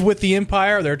live with the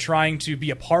Empire. They're trying to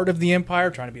be a part of the Empire,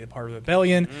 trying to be a part of the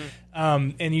rebellion.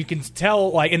 And you can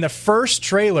tell, like in the first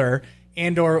trailer,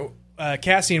 Andor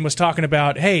Cassian was talking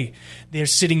about, hey, they're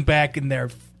sitting back in their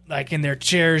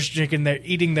chairs,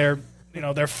 eating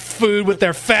their food with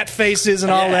their fat faces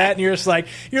and all that, and you're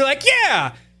like,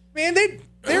 yeah, man,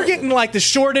 they're getting like the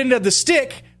short end of the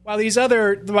stick, while these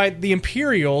the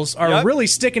Imperials are really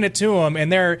sticking it to them,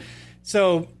 and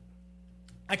so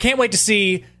I can't wait to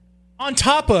see, on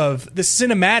top of the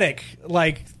cinematic,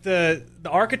 like the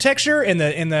architecture and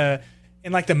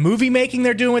like the movie making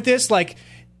they're doing with this, like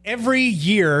every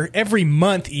year, every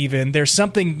month even, there's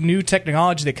something new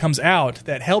technology that comes out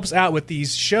that helps out with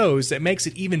these shows that makes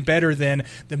it even better than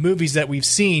the movies that we've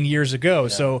seen years ago. Yeah.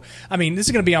 So, I mean, this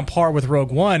is going to be on par with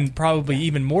Rogue One, probably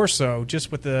even more so,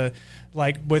 just with I'm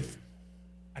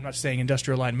not saying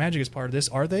Industrial Light and Magic is part of this,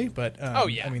 are they? But,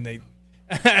 I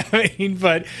mean,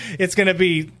 but it's going to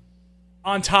be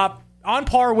on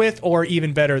par with, or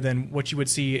even better than what you would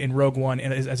see in Rogue One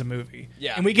as a movie.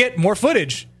 Yeah. And we get more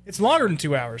footage. It's longer than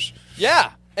 2 hours.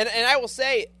 Yeah. And I will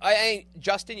say,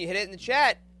 Justin, you hit it in the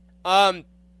chat. He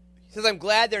says, I'm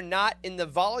glad they're not in the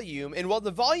volume. And while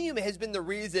the volume has been the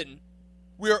reason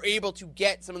we are able to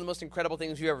get some of the most incredible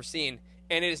things we've ever seen,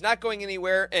 and it is not going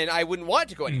anywhere, and I wouldn't want it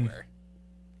to go anywhere.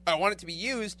 I want it to be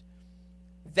used.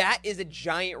 That is a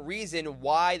giant reason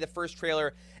why the first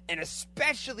trailer, and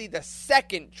especially the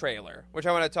second trailer, which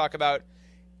I want to talk about,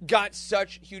 got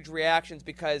such huge reactions,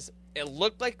 because it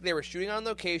looked like they were shooting on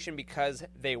location, because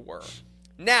they were.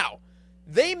 Now,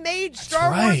 they made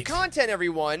Star Wars content,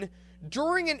 everyone,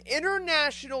 during an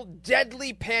international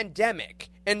deadly pandemic.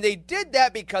 And they did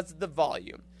that because of the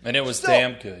volume. And it was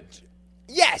damn good.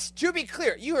 Yes, to be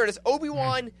clear, you heard us.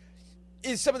 Obi-Wan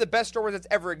is some of the best Star Wars that's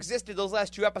ever existed. Those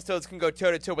last 2 episodes can go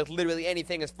toe-to-toe with literally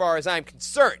anything as far as I'm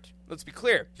concerned. Let's be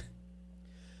clear.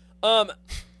 But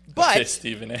okay,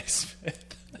 Stephen A.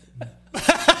 Smith.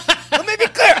 Let me be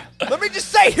clear. Let me just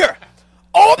say here,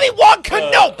 Obi-Wan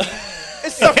Kenobi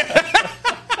is some...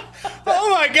 Oh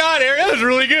my God, Aaron, that was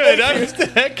really good.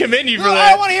 I commend you for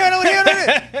that. I want to hear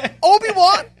it.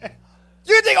 Obi-Wan,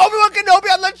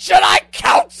 Kenobi on the Jedi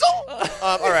Council.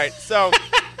 All right, so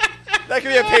that could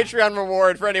be a Patreon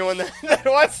reward for anyone that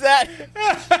wants that.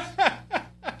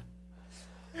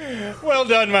 Well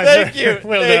done, my Thank friend. you.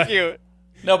 Well Thank done. you.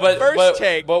 No, but First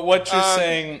take. But what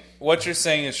you're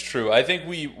saying is true. I think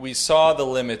we saw the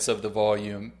limits of the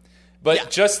volume, but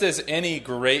just as any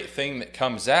great thing that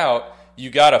comes out, you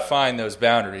got to find those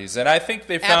boundaries. And I think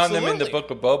they found them in the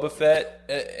Book of Boba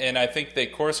Fett, and I think they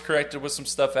course corrected with some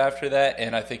stuff after that,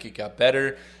 and I think it got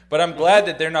better. But I'm glad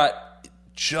that they're not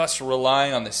just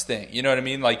relying on this thing. You know what I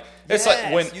mean? Like it's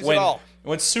like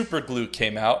when super glue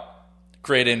came out,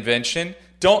 great invention.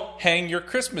 Don't hang your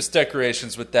Christmas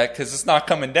decorations with that because it's not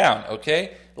coming down,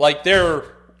 okay? Like, there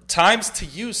are times to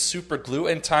use super glue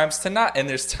and times to not. And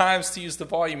there's times to use the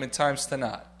volume and times to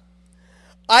not.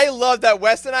 I love that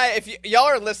Wes and I, if y'all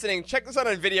are listening, check this out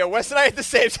on video. Wes and I at the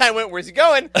same time went, where's he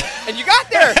going? And you got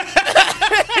there.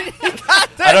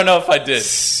 I don't know if I did.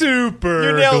 Super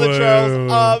You nailed glue. it,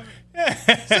 Charles.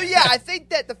 So, yeah, I think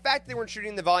that the fact that they weren't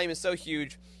shooting the volume is so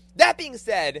huge. That being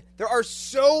said, there are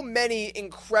so many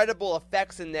incredible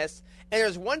effects in this, and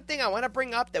there's one thing I want to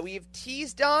bring up that we've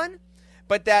teased on,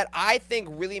 but that I think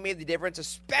really made the difference,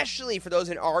 especially for those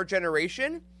in our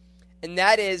generation, and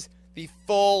that is the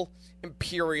full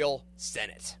Imperial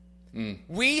Senate.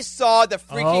 We saw the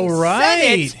freaking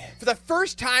Senate for the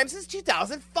first time since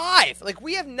 2005. Like,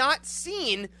 we have not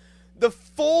seen the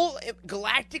full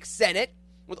Galactic Senate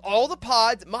with all the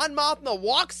pods. Mon Mothma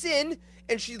walks in,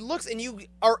 and she looks, and you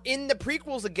are in the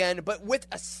prequels again, but with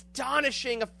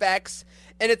astonishing effects,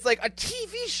 and it's like a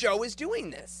TV show is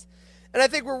doing this. And I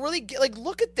think we're really, like,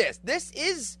 look at this. This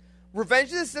is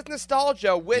Revenge of the Sith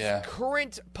nostalgia with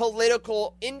current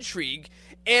political intrigue,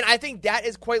 and I think that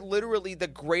is quite literally the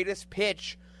greatest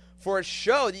pitch for a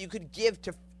show that you could give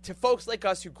to folks like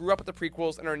us who grew up with the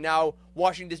prequels and are now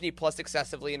watching Disney Plus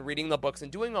excessively and reading the books and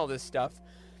doing all this stuff.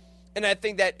 And I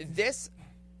think that this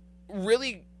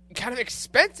really kind of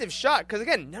expensive shot, because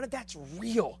again, none of that's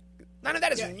real. None of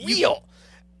that is real.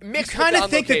 You kind of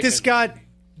think that this got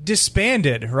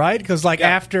disbanded, right? Because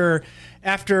after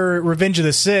Revenge of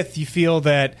the Sith, you feel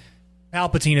that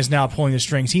Palpatine is now pulling the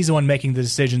strings. He's the one making the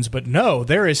decisions. But no,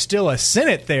 there is still a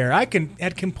Senate there. I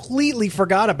had completely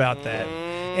forgot about that.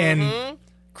 And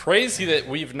crazy that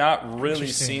we've not really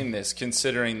seen this,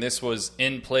 considering this was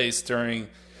in place during,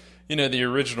 the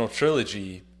original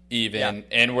trilogy.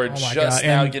 And we're just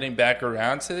now getting back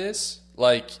around to this.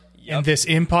 And this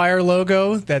Empire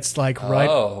logo that's right.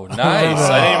 Oh, nice.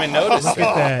 I didn't even notice Look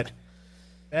at that.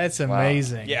 That's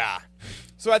amazing. Yeah.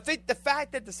 So I think the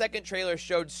fact that the second trailer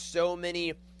showed so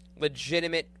many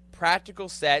legitimate practical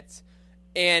sets,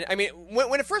 and I mean,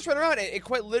 when it first went around, it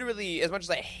quite literally, as much as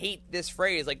I hate this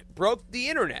phrase, broke the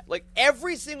internet.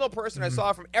 Every single person I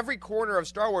saw from every corner of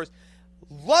Star Wars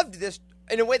loved this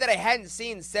in a way that I hadn't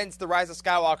seen since the Rise of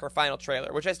Skywalker final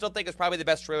trailer, which I still think is probably the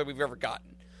best trailer we've ever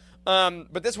gotten.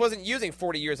 But this wasn't using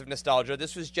 40 years of nostalgia.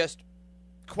 This was just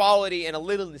quality and a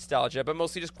little nostalgia, but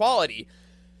mostly just quality.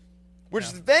 Which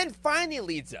then finally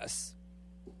leads us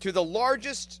to the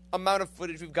largest amount of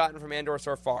footage we've gotten from Andor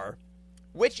so far,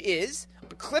 which is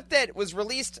a clip that was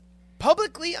released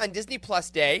publicly on Disney Plus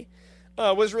Day,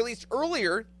 was released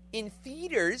earlier in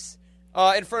theaters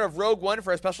in front of Rogue One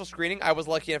for a special screening I was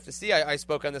lucky enough to see. I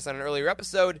spoke on this on an earlier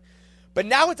episode. But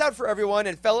now it's out for everyone.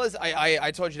 And fellas,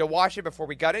 I told you to watch it before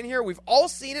we got in here. We've all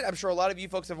seen it. I'm sure a lot of you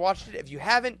folks have watched it. If you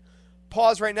haven't,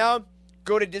 pause right now.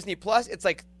 Go to Disney Plus. It's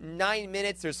 9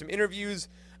 minutes. There's some interviews.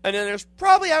 And then there's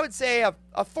probably, I would say, a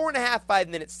 4.5, 5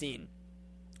 minute scene.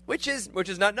 Which is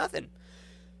not nothing.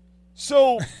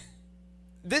 So,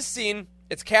 this scene,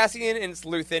 it's Cassian and it's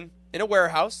Luthen in a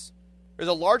warehouse. There's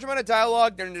a large amount of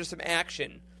dialogue, then there's some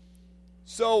action.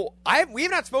 So, we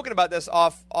have not spoken about this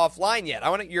offline yet. I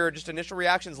want your just initial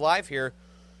reactions live here.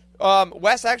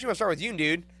 Wes, I actually want to start with you,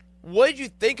 dude. What did you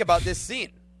think about this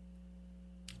scene?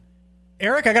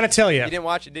 Eric, I got to tell you. You didn't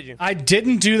watch it, did you? I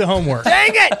didn't do the homework.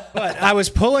 Dang it! But I was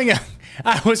pulling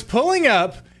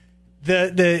up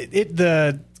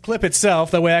the clip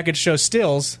itself, that way I could show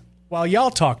stills while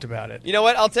y'all talked about it. You know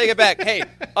what? I'll take it back. Hey,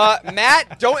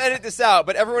 Matt, don't edit this out,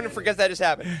 but everyone forgets that just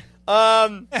happened.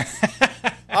 All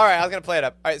right, I was going to play it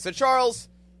up. All right, so Charles,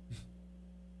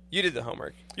 you did the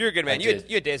homework. You're a good man. You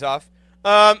had days off.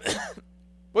 What'd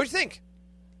you think?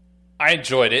 I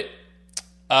enjoyed it.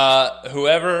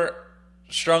 Whoever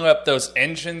strung up those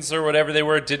engines or whatever they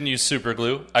were didn't use super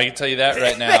glue. I can tell you that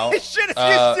right now. They should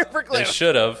have used super glue. They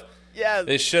should have. Yes.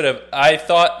 They should have. I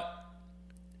thought...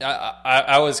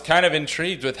 I was kind of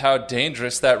intrigued with how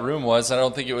dangerous that room was. I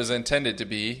don't think it was intended to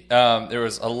be. There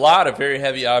was a lot of very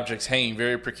heavy objects hanging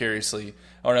very precariously.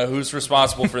 I don't know who's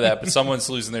responsible for that, but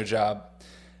someone's losing their job.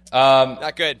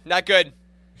 Not good. Not good.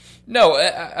 No,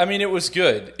 I mean, it was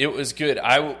good. It was good.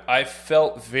 I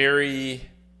felt very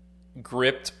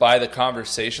gripped by the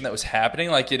conversation that was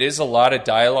happening. Like, it is a lot of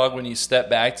dialogue when you step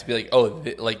back to be like, oh,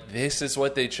 this is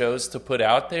what they chose to put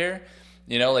out there.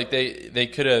 You know, like they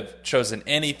could have chosen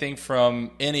anything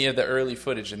from any of the early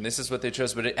footage, and this is what they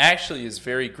chose. But it actually is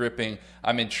very gripping.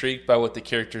 I'm intrigued by what the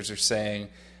characters are saying.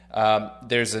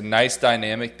 There's a nice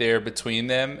dynamic there between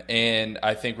them, and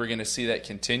I think we're going to see that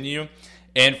continue.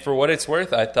 And for what it's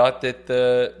worth, I thought that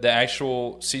the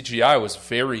actual CGI was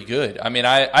very good. I mean,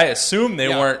 I assume they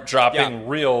weren't dropping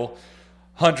real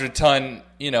 100-ton,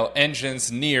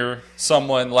 engines near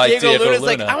someone like Diego Luna's Luna.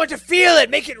 like, I want to feel it,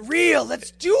 make it real.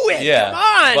 Let's do it. Yeah, come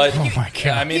on. But, oh my God.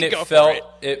 I mean,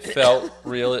 it felt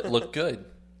real. It looked good.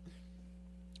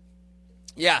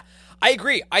 Yeah, I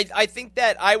agree. I think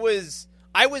that I was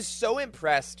so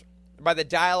impressed by the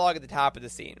dialogue at the top of the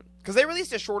scene. Because they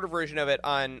released a shorter version of it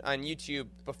on YouTube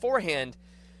beforehand.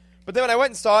 But then when I went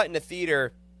and saw it in the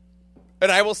theater,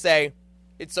 and I will say,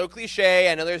 it's so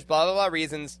cliche, I know there's blah, blah, blah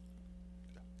reasons.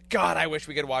 God, I wish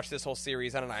we could watch this whole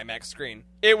series on an IMAX screen.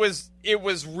 It was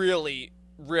really,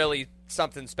 really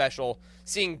something special,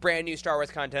 seeing brand new Star Wars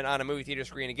content on a movie theater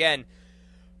screen again.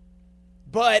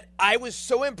 But I was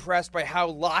so impressed by how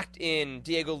locked in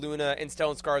Diego Luna and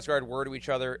Stellan Skarsgård were to each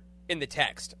other in the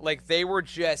text. Like, they were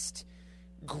just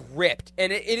gripped.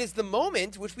 And it is the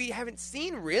moment, which we haven't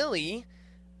seen really,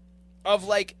 of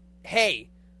like, hey,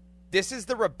 this is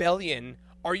the rebellion.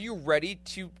 Are you ready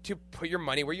to put your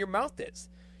money where your mouth is?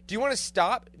 Do you want to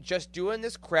stop just doing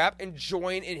this crap and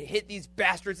join and hit these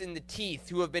bastards in the teeth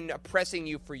who have been oppressing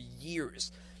you for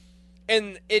years?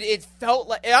 And it felt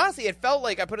like, honestly, it felt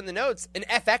like, I put in the notes, an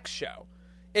FX show.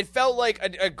 It felt like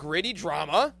a gritty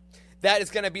drama that is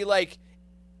going to be like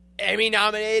Emmy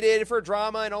nominated for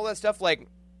drama and all that stuff. Like,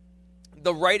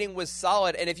 the writing was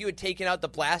solid, and if you had taken out the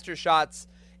blaster shots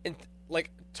and like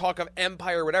talk of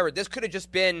Empire or whatever, this could have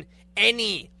just been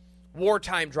any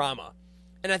wartime drama.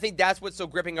 And I think that's what's so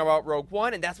gripping about Rogue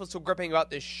One, and that's what's so gripping about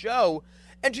this show.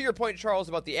 And to your point, Charles,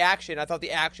 about the action, I thought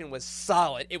the action was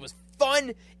solid. It was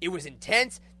fun. It was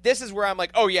intense. This is where I'm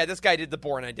like, oh yeah, this guy did the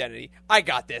Bourne Identity. I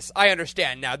got this. I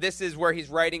understand now. This is where he's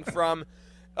writing from.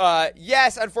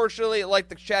 Yes, unfortunately, like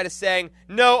the chat is saying,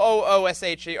 no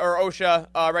OOSH or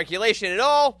OSHA regulation at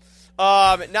all.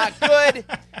 Not good.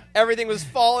 Everything was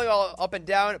falling all up and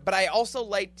down. But I also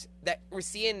liked that we're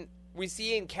seeing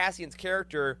Cassian's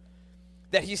character,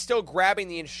 that he's still grabbing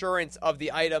the insurance of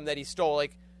the item that he stole.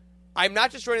 Like, I'm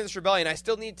not just joining this rebellion. I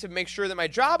still need to make sure that my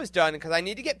job is done because I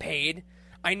need to get paid.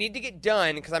 I need to get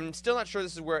done because I'm still not sure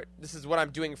this is what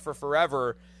I'm doing for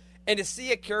forever. And to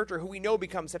see a character who we know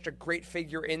becomes such a great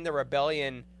figure in the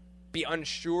rebellion be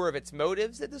unsure of its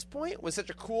motives at this point was such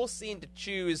a cool scene to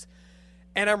choose.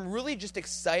 And I'm really just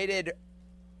excited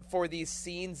for these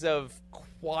scenes of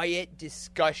quiet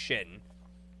discussion,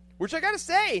 which I gotta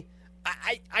say,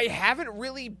 I haven't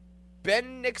really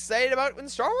been excited about in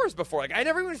Star Wars before. Like, I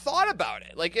never even thought about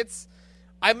it. Like,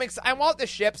 I want the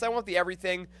ships, I want the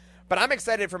everything. But I'm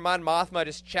excited for Mon Mothma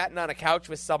just chatting on a couch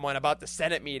with someone about the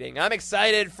Senate meeting. I'm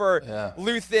excited for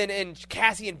Luthen and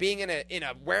Cassian being in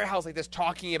a warehouse like this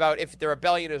talking about if the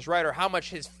rebellion is right or how much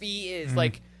his fee is.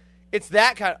 Like, it's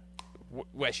that kind of...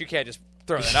 Wes, you can't just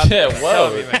throw that out there. Yeah,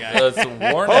 whoa. Me, my guy. Let's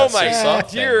warn oh us my or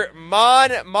something. dear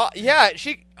yeah,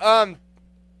 she...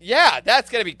 yeah, that's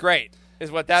going to be great,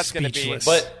 is what that's going to be. Speechless.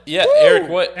 But, yeah, Woo! Eric,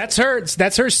 what... That's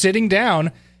her sitting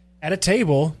down at a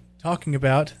table talking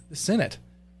about the Senate.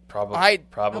 Probably.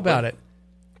 How about it?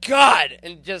 God,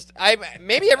 and just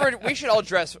we should all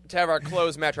dress to have our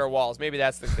clothes match our walls. Maybe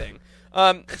that's the thing.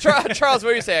 Charles,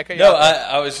 what do you say?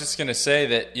 I was just going to say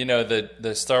that,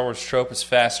 the Star Wars trope is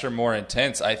faster, more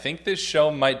intense. I think this show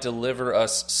might deliver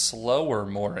us slower,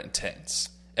 more intense.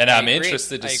 And I'm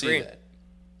interested to see that.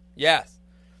 Yes.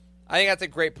 I think that's a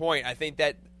great point. I think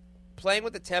that playing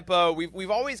with the tempo,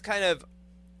 we've always kind of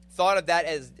thought of that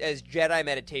as Jedi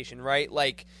meditation, right?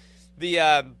 Like the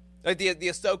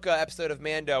Ahsoka episode of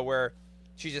Mando where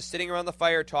she's just sitting around the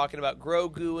fire talking about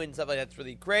Grogu and stuff like that. That's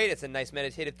really great. It's a nice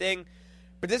meditative thing.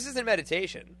 But this isn't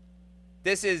meditation.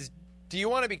 This is, do you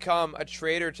want to become a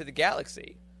traitor to the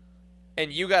galaxy?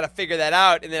 And you got to figure that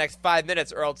out in the next 5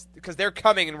 minutes or else, because they're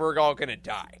coming and we're all going to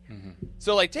die. Mm-hmm.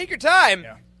 So, like, take your time,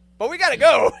 but we got to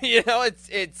go.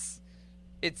 It's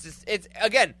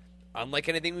again, unlike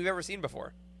anything we've ever seen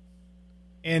before.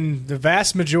 In the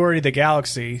vast majority of the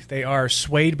galaxy, they are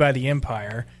swayed by the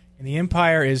Empire, and the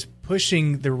Empire is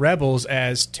pushing the rebels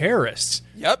as terrorists.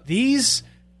 Yep. This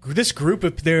group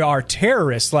they are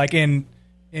terrorists, like in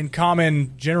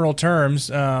common general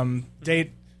terms.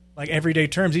 like everyday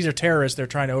terms, these are terrorists. They're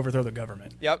trying to overthrow the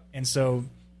government. Yep. And so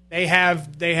they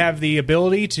have the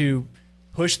ability to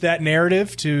push that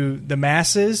narrative to the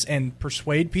masses and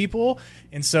persuade people.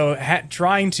 And so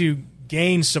trying to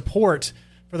gain support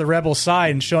for the rebel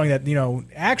side and showing that,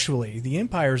 actually the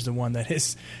Empire is the one that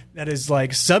is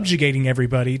like subjugating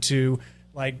everybody to,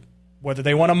 like, whether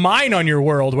they want to mine on your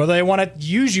world, whether they want to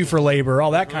use you for labor,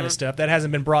 all that kind of stuff that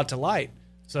hasn't been brought to light.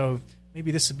 So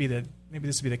maybe this would be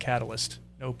the catalyst.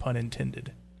 No pun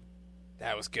intended.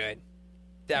 That was good.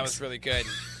 That was really good.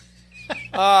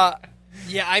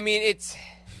 Yeah, I mean,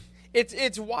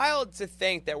 it's wild to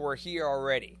think that we're here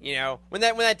already. When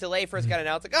that delay first got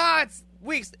announced, like, it's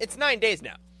weeks. It's 9 days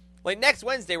now. Like, next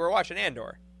Wednesday, we're watching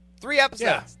Andor. 3 episodes.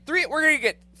 Yeah. 3. We're gonna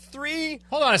get 3.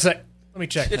 Hold on a sec. Let me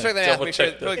check. Check that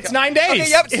out. It's 9 days. Okay,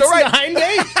 yep. So it's right. 9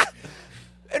 days.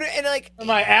 and like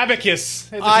my abacus.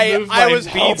 I was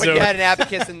hoping you had an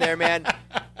abacus in there, man.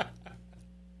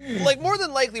 Like, more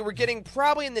than likely, we're getting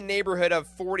probably in the neighborhood of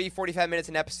 40, 45 minutes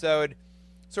an episode.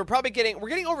 So we're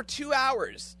getting over 2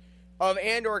 hours of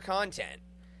Andor content.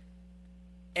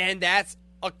 And that's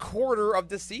a quarter of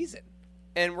the season.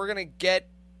 And we're going to get,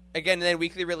 again, then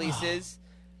weekly releases.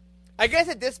 I guess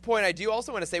at this point, I do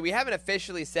also want to say, we haven't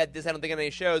officially said this, I don't think, on any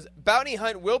shows. Bounty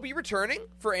Hunt will be returning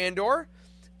for Andor.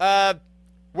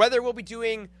 Whether we'll be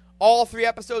doing all 3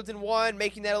 episodes in one,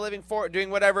 making that a living for, doing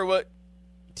whatever,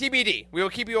 TBD. We will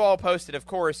keep you all posted, of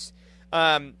course.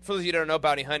 For those of you who don't know,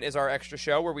 Bounty Hunt is our extra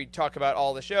show where we talk about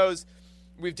all the shows.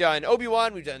 We've done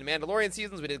Obi-Wan, we've done the Mandalorian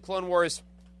seasons, we did Clone Wars.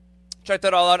 Check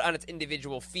that all out on its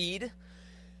individual feed.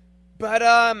 But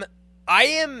I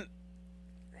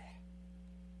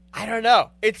don't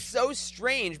know. It's so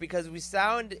strange because we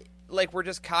sound like we're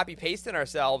just copy-pasting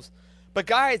ourselves. But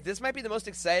guys, this might be the most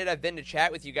excited I've been to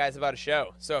chat with you guys about a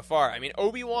show so far. I mean,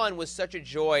 Obi-Wan was such a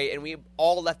joy, and we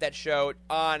all left that show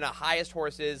on the highest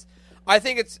horses. I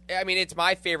think it's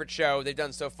my favorite show they've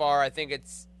done so far. I think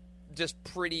it's just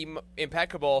pretty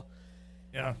impeccable.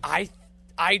 Yeah.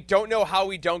 I don't know how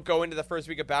we don't go into the first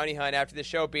week of Bounty Hunt after the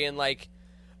show being like,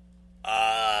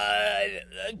 that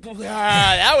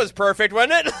was perfect,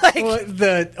 wasn't it? Well,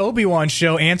 the Obi-Wan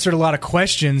show answered a lot of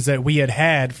questions that we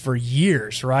had for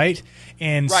years, right?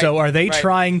 And so are they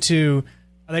trying to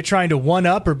one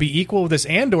up or be equal with this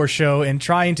Andor show and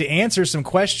trying to answer some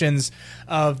questions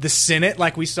of the Senate,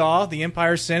 like we saw the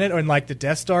Empire Senate, or like the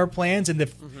Death Star plans and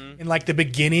in like the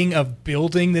beginning of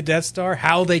building the Death Star,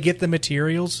 how they get the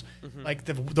materials, like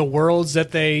the worlds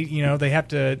that they have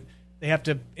to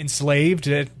enslave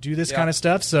to do this kind of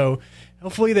stuff. So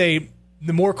hopefully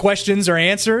the more questions are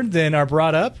answered than are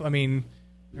brought up. I mean,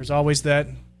 there's always that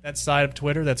side of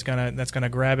Twitter that's gonna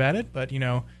grab at it, but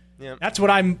that's what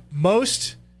I'm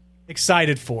most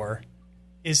excited for,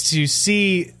 is to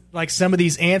see like some of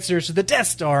these answers to the Death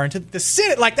Star and to the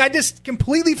Senate. Like, I just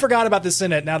completely forgot about the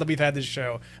Senate now that we've had this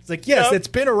show. It's like, yes, it's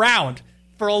been around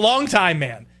for a long time,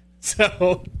 man.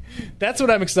 So that's what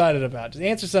I'm excited about. To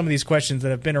answer some of these questions that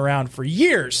have been around for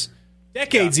years,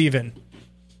 decades even.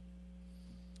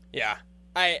 Yeah.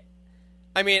 I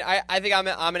think I'm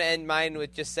going to end mine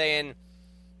with just saying,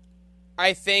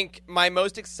 I think my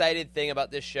most excited thing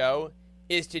about this show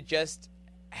is to just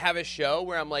have a show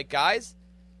where I'm like, guys,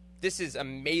 this is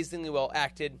amazingly well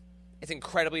acted. It's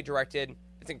incredibly directed.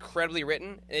 It's incredibly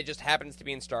written. And it just happens to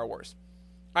be in Star Wars.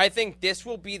 I think this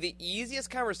will be the easiest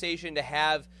conversation to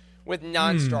have with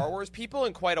non-Star Wars people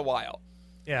in quite a while.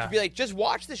 Yeah. To be like, just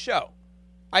watch the show.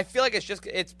 I feel like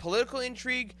it's political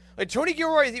intrigue. Like, Tony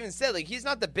Gilroy has even said, like, he's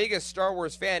not the biggest Star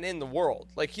Wars fan in the world.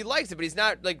 Like, he likes it, but he's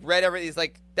not, like, read everything. He's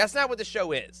like, that's not what the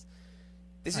show is.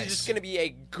 This is just going to be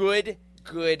a good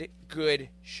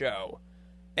show.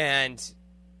 And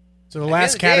so the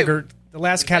last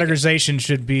categorization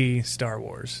should be Star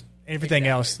Wars. Everything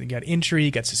else, you got intrigue,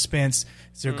 you got suspense.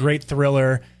 It's a great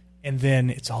thriller, and then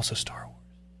it's also Star Wars.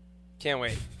 Can't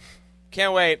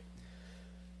wait.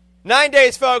 9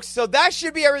 days, folks. So that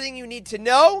should be everything you need to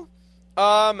know.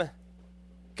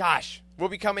 Gosh, we'll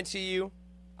be coming to you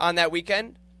on that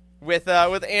weekend with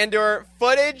Andor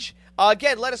footage.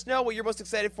 Again, let us know what you're most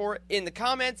excited for in the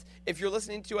comments. If you're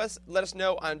listening to us, let us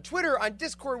know on Twitter, on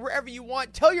Discord, wherever you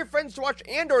want. Tell your friends to watch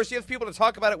Andor so you have people to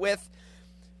talk about it with.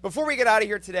 Before we get out of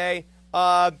here today,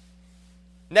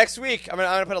 next week, I'm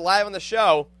gonna put it live on the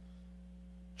show.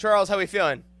 Charles, how we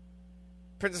feeling?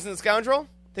 Princess and the Scoundrel?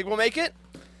 Think we'll make it?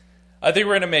 I think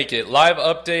we're going to make it. Live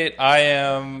update, I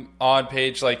am on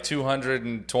page like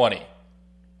 220.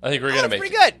 I think we're going to make it. That's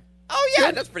pretty good. Oh,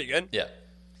 yeah, that's pretty good. Yeah.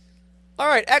 All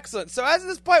right, excellent. So as of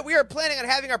this point, we are planning on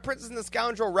having our Princess and the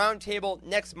Scoundrel roundtable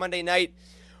next Monday night.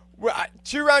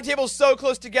 2 roundtables so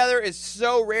close together is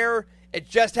so rare. It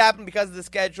just happened because of the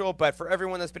schedule, but for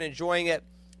everyone that's been enjoying it,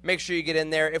 make sure you get in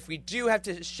there. If we do have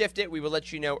to shift it, we will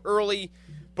let you know early.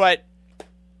 But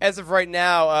as of right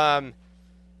now,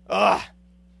 a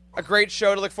great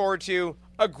show to look forward to,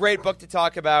 a great book to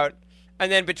talk about,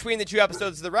 and then between the 2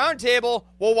 episodes of the Roundtable,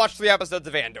 we'll watch 3 episodes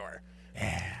of Andor.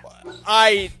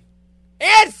 And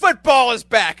football is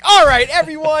back. All right,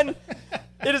 everyone.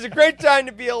 It is a great time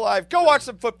to be alive. Go watch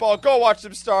some football. Go watch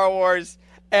some Star Wars.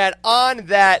 And on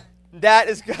that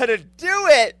is going to do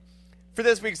it for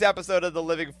this week's episode of The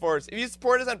Living Force. If you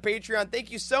support us on Patreon,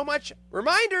 thank you so much.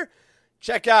 Reminder,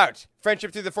 check out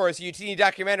Friendship Through the Force, a UTN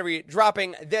documentary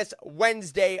dropping this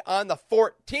Wednesday on the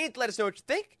 14th. Let us know what you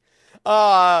think.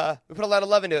 We put a lot of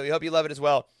love into it. We hope you love it as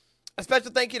well. A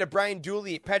special thank you to Brian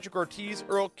Dooley, Patrick Ortiz,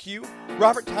 Earl Q,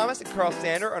 Robert Thomas, and Carl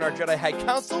Sander on our Jedi High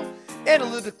Council, and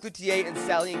Elizabeth Cloutier and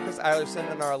Sally and Chris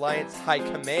Eilerson on our Alliance High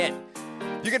Command.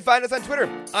 You can find us on Twitter.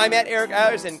 I'm at Eric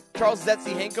Eilerson, Charles is at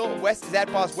C. Hinkle, Wes is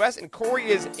at Boss Wes, and Corey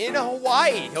is in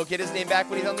Hawaii. He'll get his name back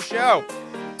when he's on the show.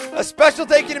 A special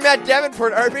thank you to Matt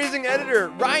Davenport, our amazing editor,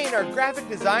 Ryan, our graphic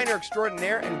designer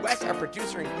extraordinaire, and Wes, our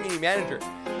producer and community manager.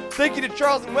 Thank you to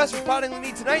Charles and Wes for spotting the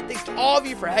need tonight. Thanks to all of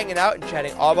you for hanging out and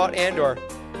chatting all about Andor.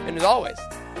 And as always,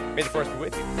 may the Force be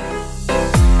with you.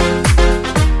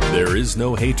 There is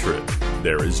no hatred.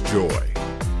 There is joy.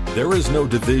 There is no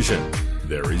division.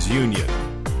 There is union.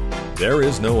 There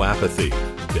is no apathy.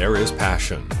 There is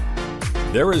passion.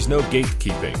 There is no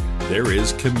gatekeeping. There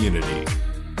is community.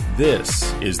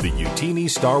 This is the Utini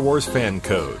Star Wars Fan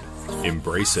Code.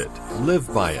 Embrace it,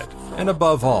 live by it, and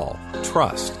above all,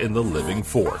 trust in the living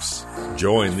force.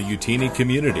 Join the Utini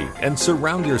community and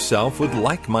surround yourself with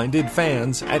like-minded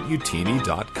fans at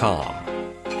utini.com.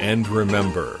 And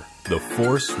remember, the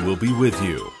force will be with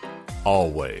you,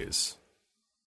 always.